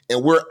appointment,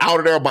 and we're out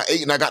of there by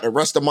 8, and I got the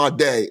rest of my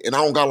day, and I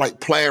don't got to like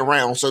play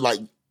around. So like,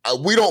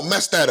 we don't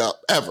mess that up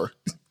ever.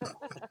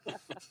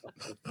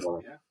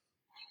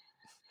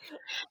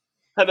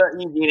 How about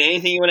you, Dina?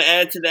 Anything you want to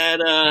add to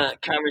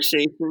that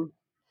conversation?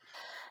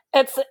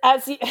 It's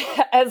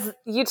as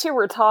you two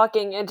were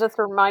talking, it just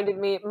reminded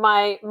me.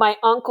 My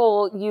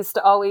uncle used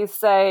to always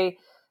say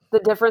the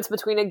difference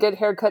between a good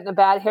haircut and a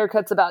bad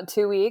haircut's about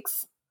 2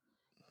 weeks,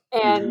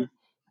 and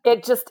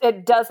it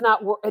does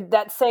not work.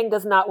 That saying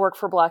does not work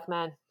for black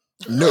men.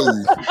 No.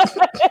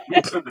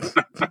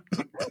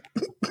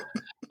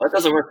 Well, it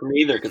doesn't work for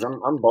me either because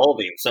I'm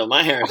balding, so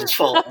my hair is just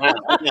falling out.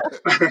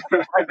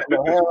 I got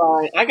no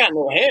hairline. I got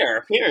no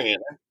hair. Period.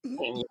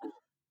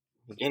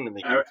 Begin to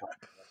make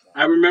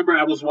I remember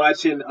I was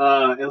watching. It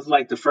was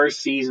like the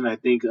first season, I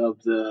think,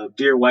 of the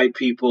Dear White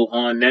People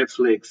on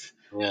Netflix,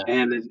 Yeah.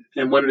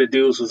 and one of the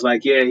dudes was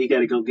like, "Yeah, he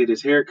got to go get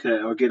his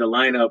haircut or get a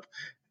lineup,"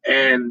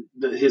 and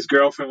his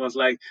girlfriend was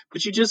like,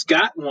 "But you just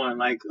got one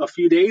like a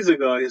few days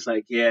ago." He's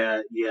like,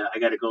 "Yeah, I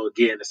got to go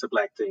again. It's a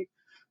black thing."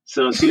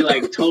 So she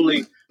like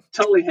totally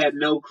had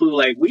no clue.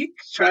 Like we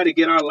try to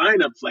get our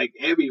lineups like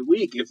every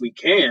week if we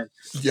can,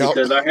 Yep.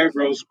 because our hair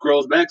grows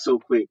back so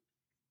quick.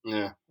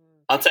 Yeah.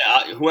 I'll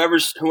tell you, whoever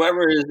is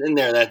in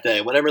there that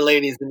day, whatever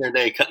lady's in their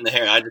day cutting the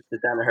hair, I just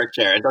sit down in her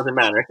chair. It doesn't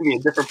matter. It can be a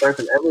different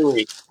person every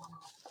week.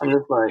 I'm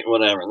just like,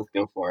 whatever, let's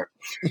go for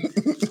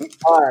it.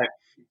 All right.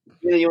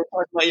 You want to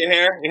talk about your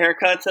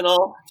haircuts at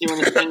all? Do you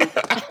want to spend?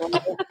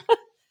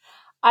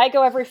 I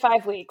go every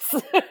 5 weeks.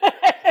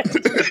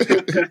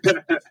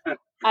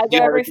 I go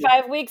every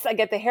 5 weeks. I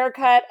get the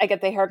haircut. I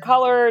get the hair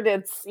colored.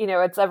 It's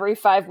every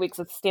 5 weeks.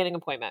 It's a standing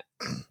appointment.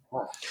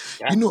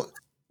 You know,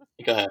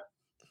 Go ahead.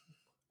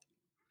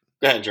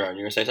 Go ahead, Gerard.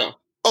 You gonna say something?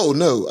 Oh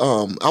no,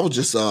 I was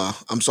just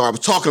I'm sorry, I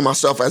was talking to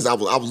myself as I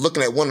was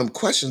looking at one of them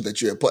questions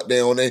that you had put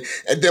down there,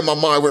 and then my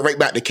mind went right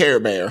back to Care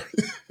Bear.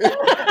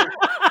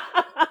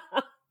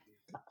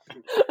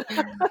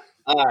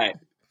 All right.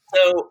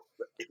 So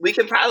we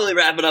can probably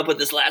wrap it up with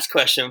this last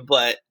question,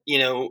 but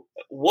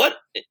what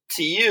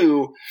to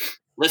you,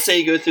 let's say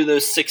you go through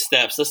those 6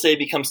 steps, let's say you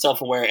become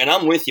self-aware, and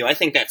I'm with you. I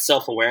think that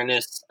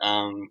self-awareness,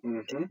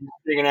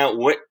 figuring out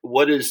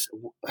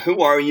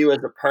who are you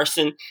as a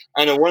person.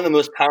 I know one of the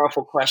most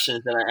powerful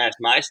questions that I asked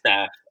my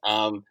staff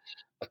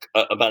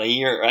about a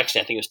year, or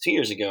actually I think it was 2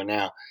 years ago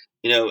now.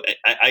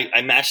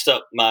 I matched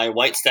up my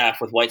white staff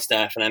with white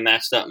staff, and I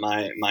matched up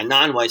my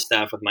non-white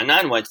staff with my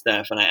non-white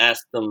staff, and I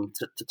asked them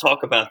to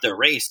talk about their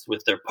race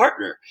with their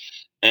partner.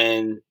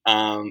 And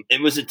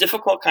it was a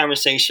difficult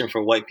conversation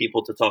for white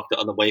people to talk to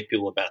other white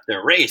people about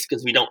their race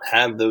because we don't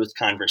have those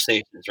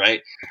conversations,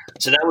 right?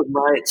 So that was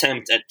my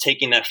attempt at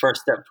taking that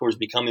first step towards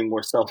becoming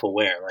more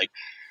self-aware. Like,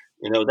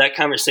 that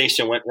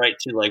conversation went right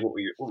to like, what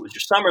was your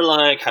summer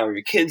like? How are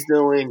your kids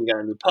doing? You got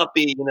a new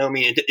puppy? You know what I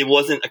mean? It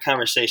wasn't a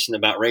conversation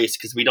about race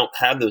because we don't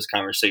have those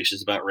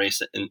conversations about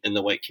race in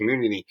the white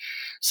community.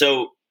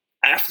 So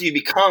after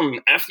you kind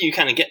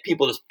of get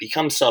people to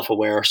become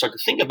self-aware or start to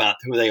think about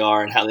who they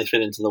are and how they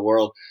fit into the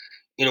world,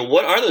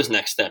 what are those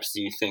next steps,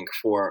 do you think,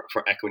 for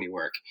equity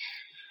work?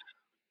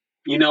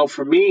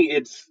 For me,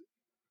 it's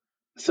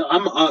so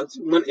I'm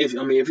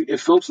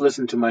if folks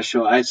listen to my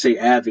show, I say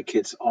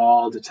advocates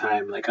all the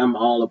time. Like I'm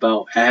all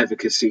about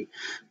advocacy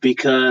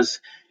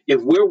because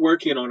if we're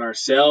working on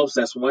ourselves,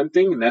 that's one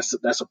thing, and that's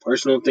a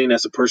personal thing,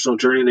 that's a personal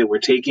journey that we're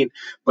taking.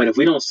 But if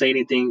we don't say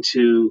anything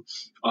to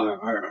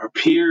our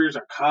peers,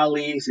 our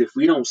colleagues, if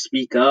we don't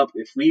speak up,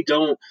 if we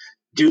don't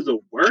do the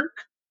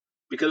work,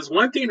 because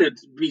one thing to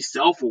be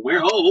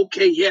self-aware. Oh,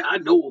 okay, yeah, I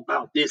know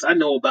about this. I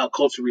know about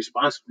cultural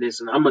responsiveness,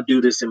 and I'm gonna do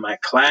this in my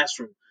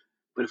classroom.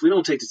 But if we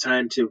don't take the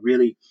time to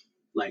really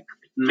like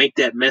make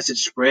that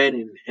message spread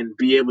and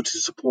be able to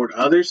support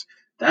others,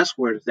 that's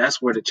where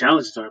the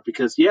challenges are.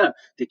 Because yeah,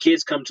 the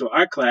kids come to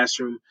our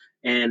classroom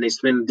and they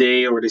spend a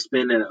day or they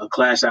spend a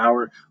class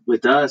hour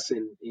with us,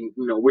 and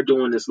we're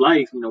doing this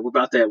life. We're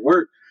about that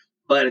work.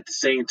 But at the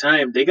same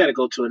time, they got to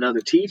go to another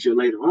teacher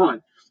later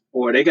on,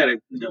 or they got to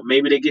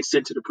maybe they get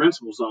sent to the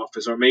principal's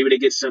office, or maybe they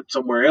get sent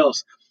somewhere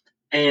else.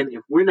 And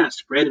if we're not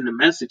spreading the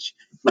message,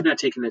 we're not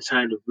taking the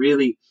time to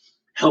really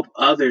help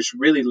others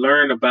really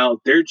learn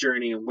about their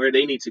journey and where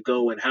they need to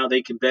go and how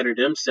they can better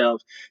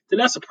themselves, then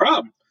that's a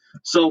problem.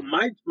 So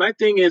my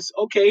thing is,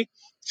 okay,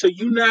 so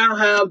you now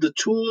have the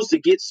tools to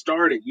get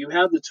started. You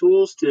have the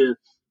tools to,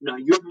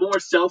 you're more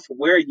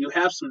self-aware. You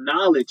have some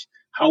knowledge.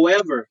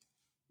 However,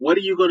 what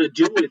are you going to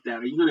do with that?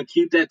 Are you going to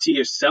keep that to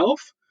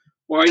yourself,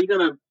 or are you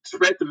going to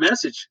spread the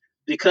message?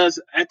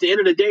 Because at the end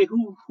of the day,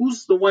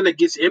 who's the one that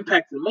gets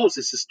impacted the most?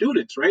 It's the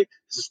students, right?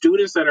 It's the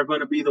students that are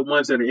going to be the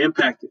ones that are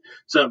impacted.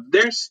 So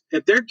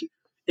if they're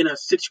in a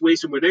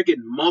situation where they're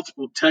getting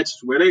multiple touches,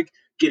 where they're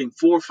getting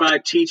 4 or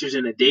 5 teachers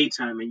in a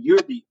daytime, and you're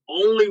the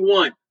only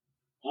one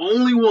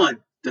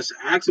that's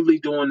actively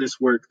doing this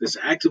work, that's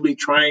actively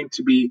trying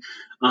to be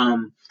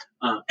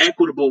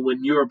equitable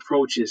when your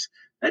approach is,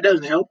 that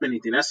doesn't help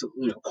anything. That's a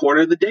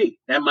quarter of the day.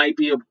 That might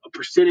be a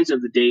percentage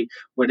of the day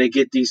where they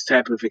get these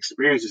type of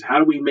experiences. How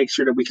do we make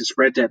sure that we can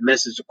spread that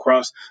message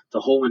across the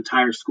whole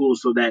entire school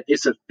so that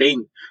it's a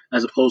thing,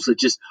 as opposed to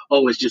just,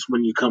 it's just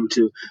when you come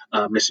to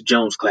Mr.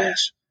 Jones'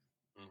 class.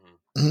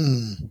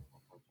 Dina,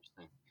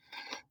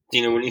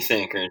 what do you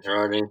think? Or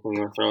Gerard, anything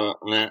you want to throw out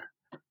on that?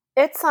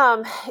 It's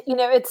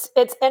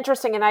it's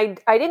interesting, and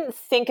I didn't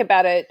think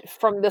about it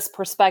from this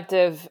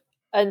perspective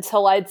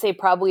until I'd say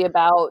probably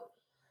about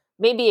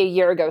maybe a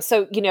year ago.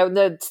 So,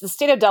 the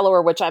state of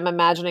Delaware, which I'm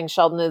imagining,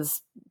 Sheldon,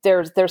 is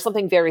there's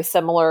something very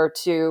similar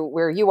to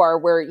where you are,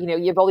 where,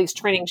 you have all these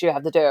trainings you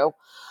have to do.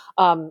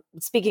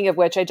 Speaking of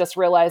which, I just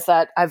realized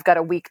that I've got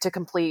a week to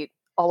complete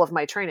all of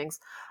my trainings.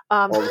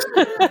 So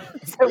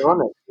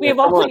we have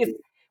all these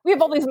we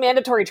have all these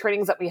mandatory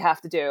trainings that we have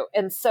to do.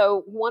 And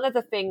so one of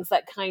the things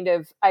that kind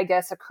of, I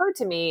guess, occurred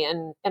to me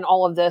in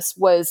all of this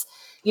was,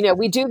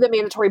 we do the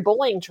mandatory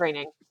bullying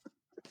training.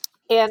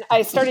 And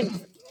I started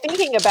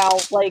thinking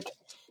about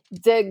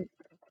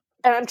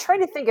and I'm trying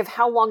to think of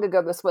how long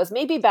ago this was,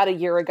 maybe about a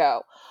year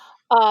ago.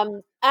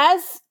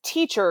 As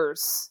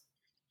teachers,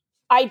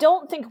 I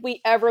don't think we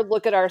ever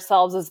look at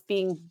ourselves as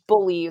being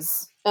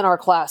bullies in our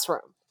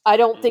classroom. I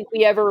don't think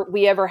we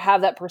ever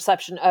have that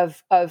perception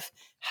of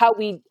how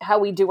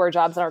we do our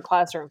jobs in our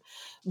classroom.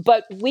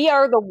 But we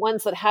are the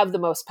ones that have the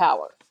most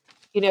power.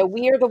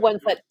 We are the ones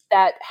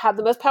that have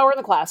the most power in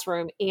the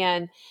classroom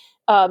and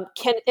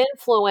can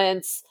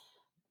influence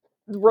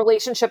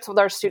relationships with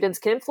our students,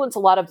 can influence a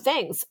lot of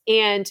things.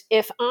 And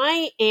if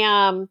I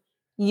am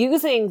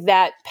using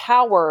that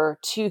power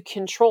to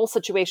control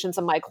situations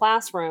in my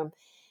classroom,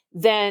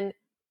 then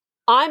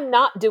I'm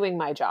not doing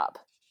my job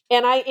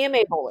and I am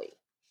a bully.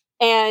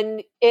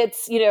 And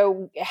it's,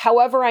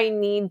 however I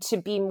need to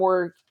be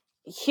more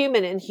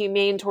human and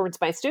humane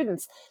towards my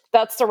students,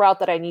 that's the route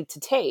that I need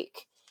to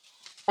take.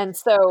 And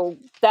so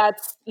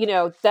that's,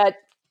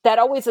 that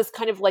always is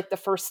kind of like the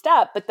first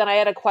step. But then I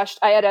had a question,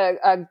 I had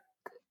a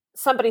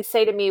somebody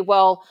say to me,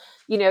 well,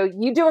 you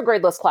do a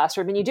gradeless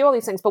classroom and you do all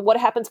these things, but what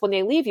happens when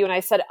they leave you? And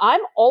I said,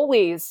 I'm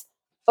always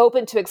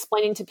open to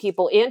explaining to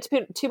people and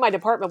to my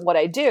department what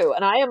I do.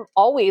 And I am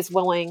always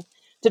willing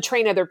to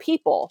train other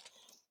people.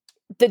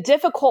 The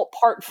difficult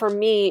part for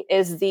me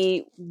is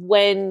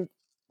when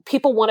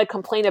people want to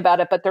complain about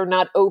it, but they're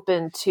not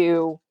open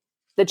to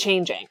the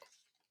changing,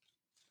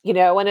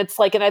 and it's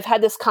like, and I've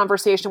had this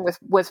conversation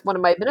with one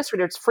of my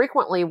administrators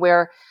frequently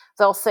where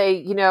they'll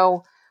say,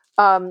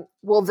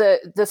 well,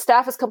 the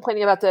staff is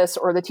complaining about this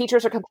or the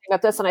teachers are complaining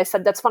about this. And I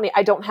said, that's funny.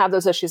 I don't have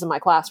those issues in my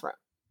classroom.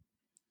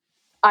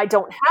 I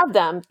don't have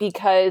them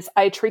because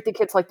I treat the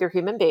kids like they're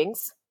human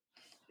beings.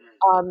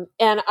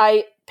 And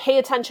I pay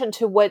attention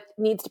to what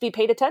needs to be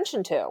paid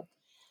attention to.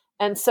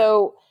 And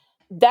so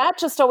that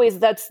just always,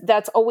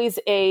 that's always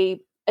a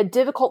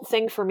difficult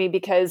thing for me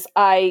because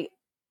I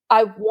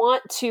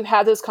want to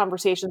have those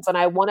conversations and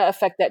I want to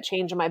affect that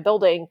change in my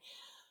building.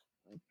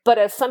 But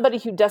as somebody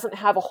who doesn't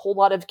have a whole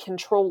lot of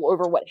control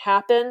over what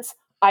happens,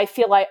 I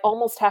feel I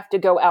almost have to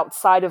go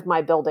outside of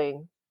my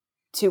building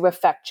to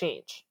affect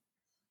change.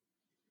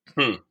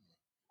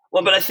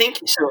 Well, but I think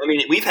so. I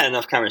mean, we've had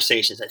enough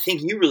conversations. I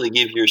think you really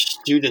give your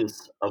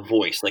students a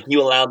voice. Like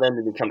you allow them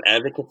to become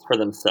advocates for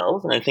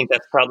themselves, and I think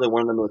that's probably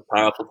one of the most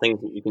powerful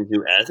things that you can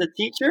do as a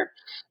teacher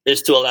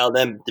is to allow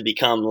them to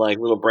become like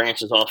little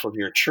branches off of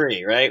your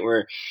tree, right?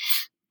 Where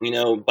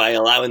by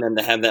allowing them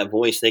to have that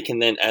voice, they can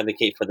then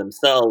advocate for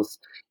themselves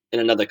in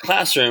another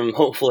classroom.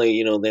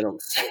 Hopefully, they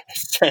don't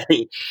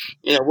say,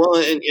 well,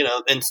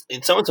 in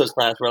so and so's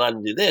class, we're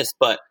allowed to do this,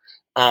 but.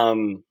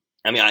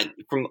 I mean,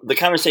 from the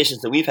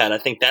conversations that we've had, I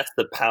think that's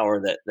the power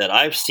that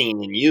I've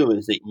seen in you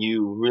is that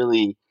you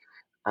really,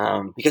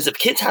 because if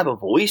kids have a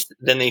voice,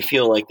 then they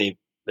feel like they've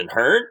been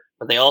heard,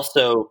 but they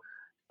also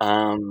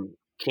can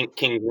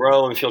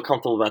grow and feel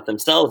comfortable about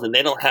themselves, and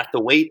they don't have to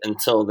wait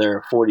until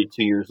they're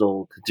 42 years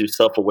old to do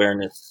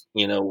self-awareness,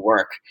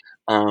 work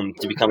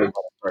to become a better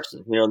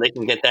person. They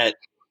can get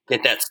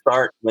that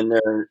start when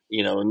they're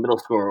in middle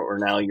school or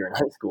now you're in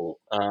high school.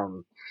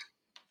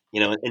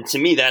 And to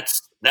me,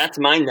 that's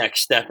my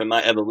next step in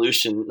my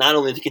evolution, not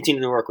only to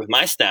continue to work with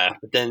my staff,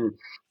 but then,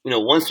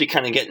 once we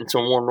kind of get into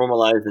a more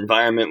normalized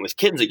environment with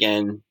kids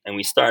again, and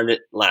we started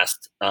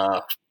last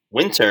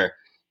winter,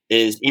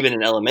 is even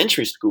in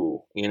elementary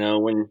school,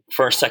 when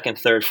first, second,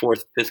 third,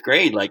 fourth, fifth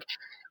grade, like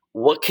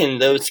what can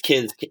those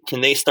kids,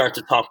 can they start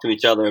to talk to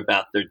each other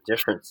about their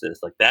differences?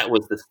 Like that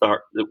was the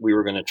start that we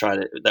were going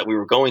to that we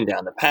were going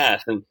down the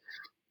path.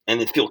 And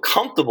they feel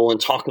comfortable in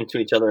talking to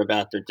each other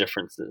about their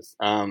differences.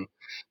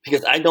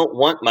 Because I don't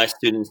want my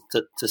students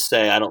to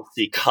say, I don't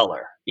see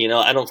color.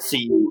 I don't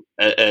see you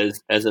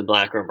as a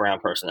black or a brown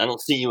person. I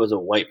don't see you as a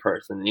white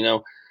person.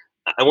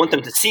 I want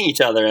them to see each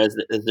other as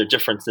their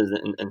differences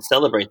and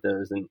celebrate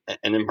those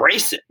and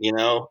embrace it,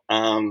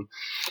 and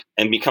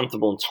be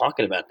comfortable in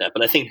talking about that.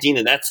 But I think,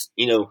 Dina, that's,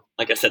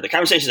 like I said, the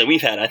conversations that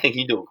we've had, I think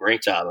you do a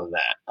great job of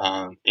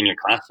that in your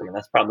classroom. And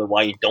that's probably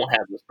why you don't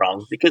have those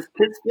problems, because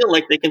kids feel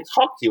like they can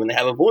talk to you and they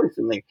have a voice,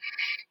 and they,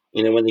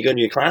 when they go to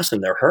your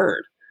classroom, they're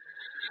heard.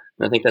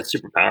 And I think that's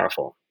super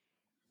powerful.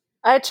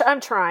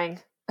 I'm trying.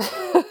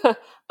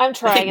 I'm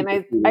trying,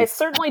 and I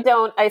certainly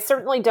don't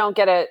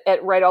get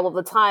it right all of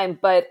the time,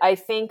 but I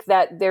think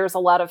that there's a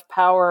lot of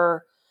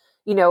power,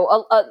 a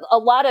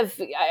lot of,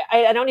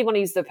 I don't even want to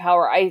use the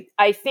power.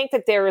 I think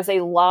that there is a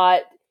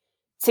lot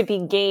to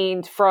be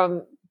gained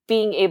from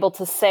being able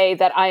to say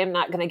that I am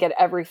not going to get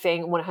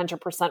everything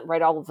 100%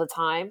 right all of the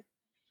time.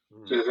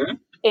 Mm-hmm.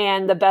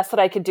 And the best that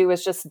I could do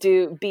is just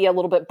be a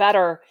little bit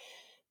better,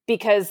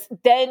 because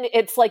then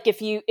it's like,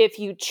 if you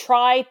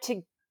try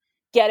to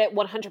get it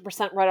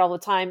 100% right all the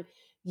time,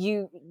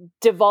 you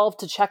devolve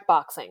to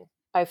checkboxing,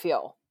 I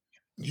feel.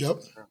 Yep.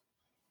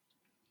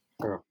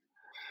 Sure.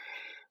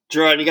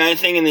 Gerard, you got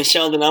anything? And then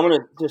Sheldon, I'm going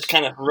to just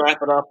kind of wrap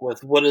it up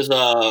with what is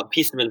a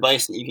piece of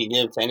advice that you can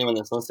give to anyone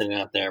that's listening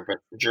out there. But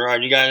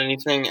Gerard, you got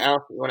anything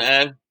else you want to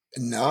add?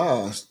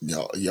 Nah,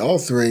 y'all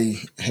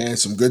three had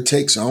some good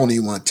takes. I don't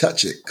even want to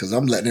touch it because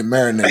I'm letting it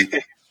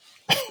marinate.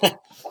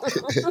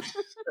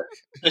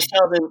 So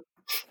Sheldon,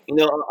 you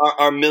know,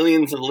 our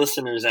millions of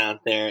listeners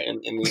out there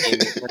in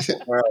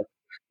the world.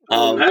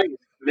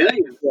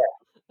 Millions. Yeah,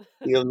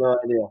 you have no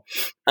idea.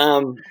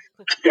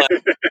 But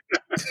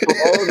for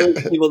all of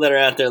those people that are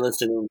out there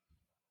listening,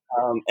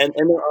 and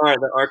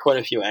there are quite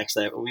a few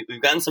actually.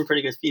 We've gotten some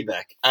pretty good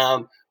feedback.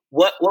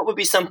 What would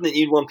be something that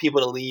you'd want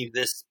people to leave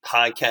this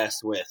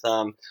podcast with,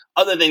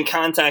 other than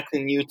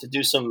contacting you to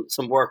do some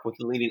work with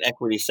the Leading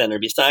Equity Center?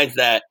 Besides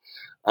that,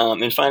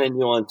 and finding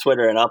you on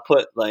Twitter, and I'll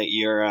put like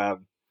your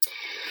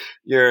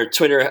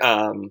Twitter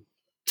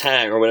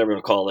tag or whatever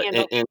we'll call it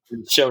in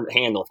the show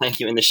handle.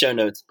 Thank you, in the show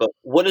notes. But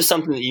what is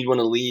something that you'd want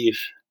to leave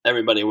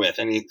everybody with?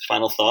 Any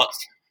final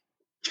thoughts?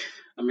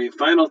 I mean,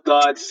 final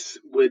thoughts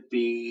would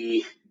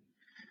be,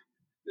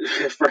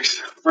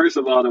 first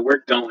of all, the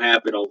work don't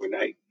happen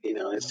overnight. You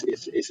know, it's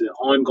an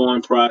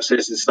ongoing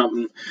process. It's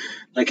something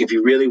like, if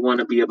you really want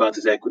to be about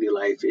this equity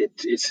life,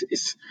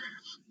 it's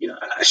you know,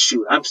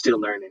 shoot, I'm still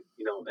learning.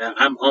 You know,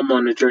 I'm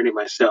on the journey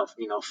myself.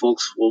 You know,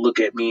 folks will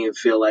look at me and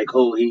feel like,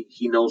 oh,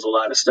 he knows a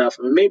lot of stuff.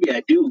 I mean, maybe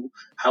I do.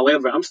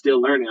 However, I'm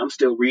still learning. I'm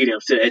still reading.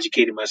 I'm still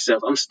educating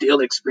myself. I'm still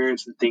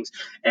experiencing things,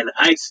 and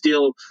I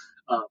still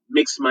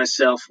mix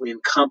myself in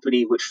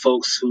company with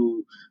folks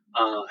who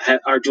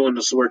are doing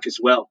this work as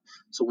well.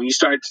 So when you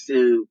start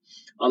to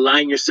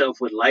align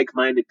yourself with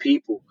like-minded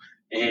people,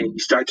 and you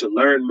start to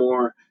learn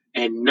more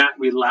and not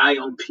rely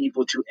on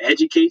people to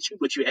educate you,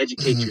 but you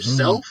educate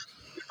yourself.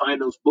 You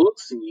find those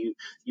books, and you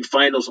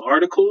find those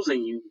articles,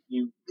 and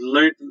you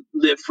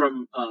live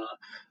from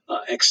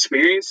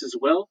experience as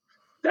well.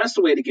 That's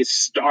the way to get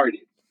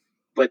started.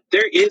 But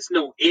there is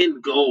no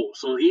end goal.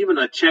 So even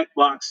a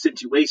checkbox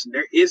situation,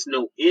 there is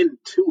no end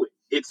to it.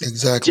 It's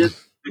Exactly.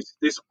 just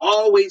there's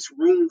always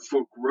room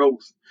for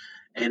growth.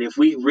 And if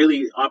we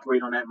really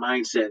operate on that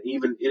mindset,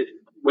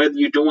 whether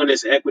you're doing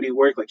this equity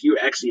work, like you're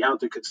actually out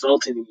there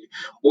consulting,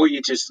 or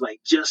you just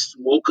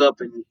woke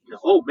up and, you know,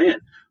 oh man,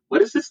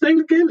 what is this thing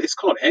again? It's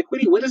called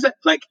equity. What is that?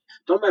 Like,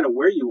 don't matter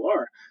where you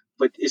are,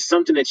 but it's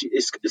something that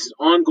it's an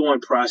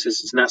ongoing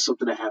process. It's not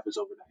something that happens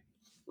overnight.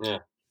 Yeah.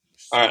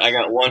 All right, I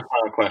got one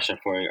final question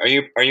for you.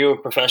 Are you a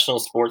professional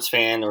sports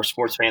fan or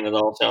sports fan at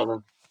all,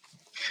 Sheldon?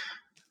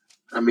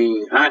 I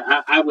mean,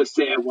 I would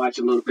say I watch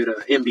a little bit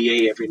of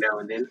NBA every now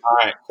and then. All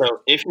right,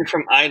 so if you're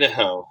from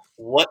Idaho,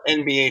 what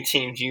NBA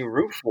team do you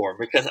root for?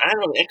 Because I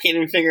can't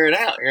even figure it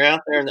out. You're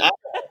out there in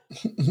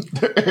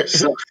Idaho.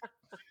 So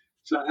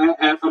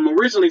I'm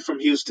originally from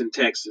Houston,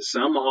 Texas.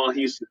 So I'm all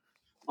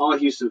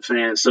Houston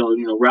fan. So,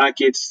 you know,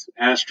 Rockets,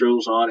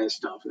 Astros, all that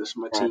stuff. That's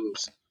my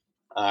teams.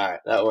 All right,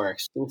 that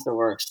works. Houston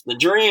works. The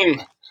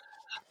dream.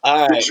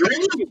 All right.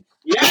 The dream.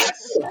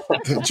 Yes.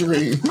 The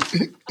dream.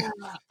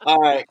 All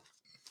right.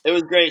 It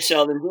was great,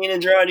 Sheldon. Dean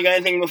and Gerard, you got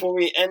anything before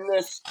we end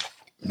this?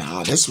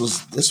 Nah, this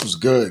was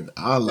good.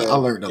 I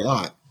learned a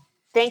lot.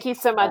 Thank you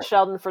so much,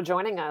 Sheldon, for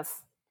joining us.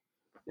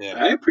 Yeah,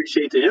 I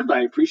appreciate the invite.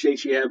 I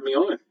appreciate you having me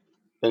on.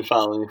 Been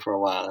following you for a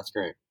while. That's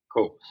great.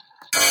 Cool.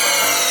 All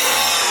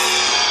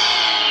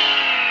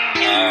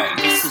right,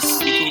 this is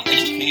Speaking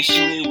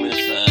Educationally with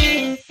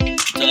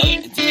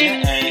Doug,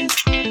 Dina, and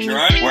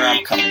Gerard. Where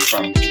I'm coming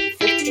from.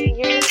 15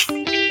 years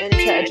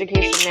into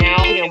education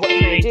now. You know, what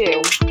can I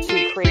do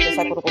to create this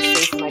equitable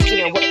space in life?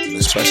 You know,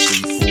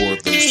 especially for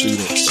those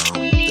students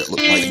that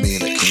look like me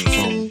and that came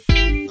from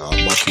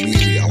my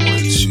community. I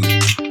wanted to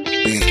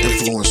be an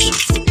influencer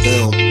for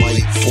them,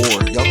 like for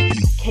young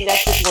people.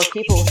 Connect with more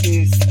people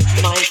whose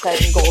mindset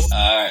and goals.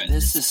 All right,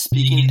 this is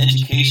Speaking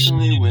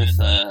Educationally with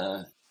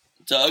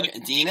Doug,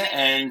 Dina,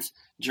 and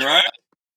Gerard.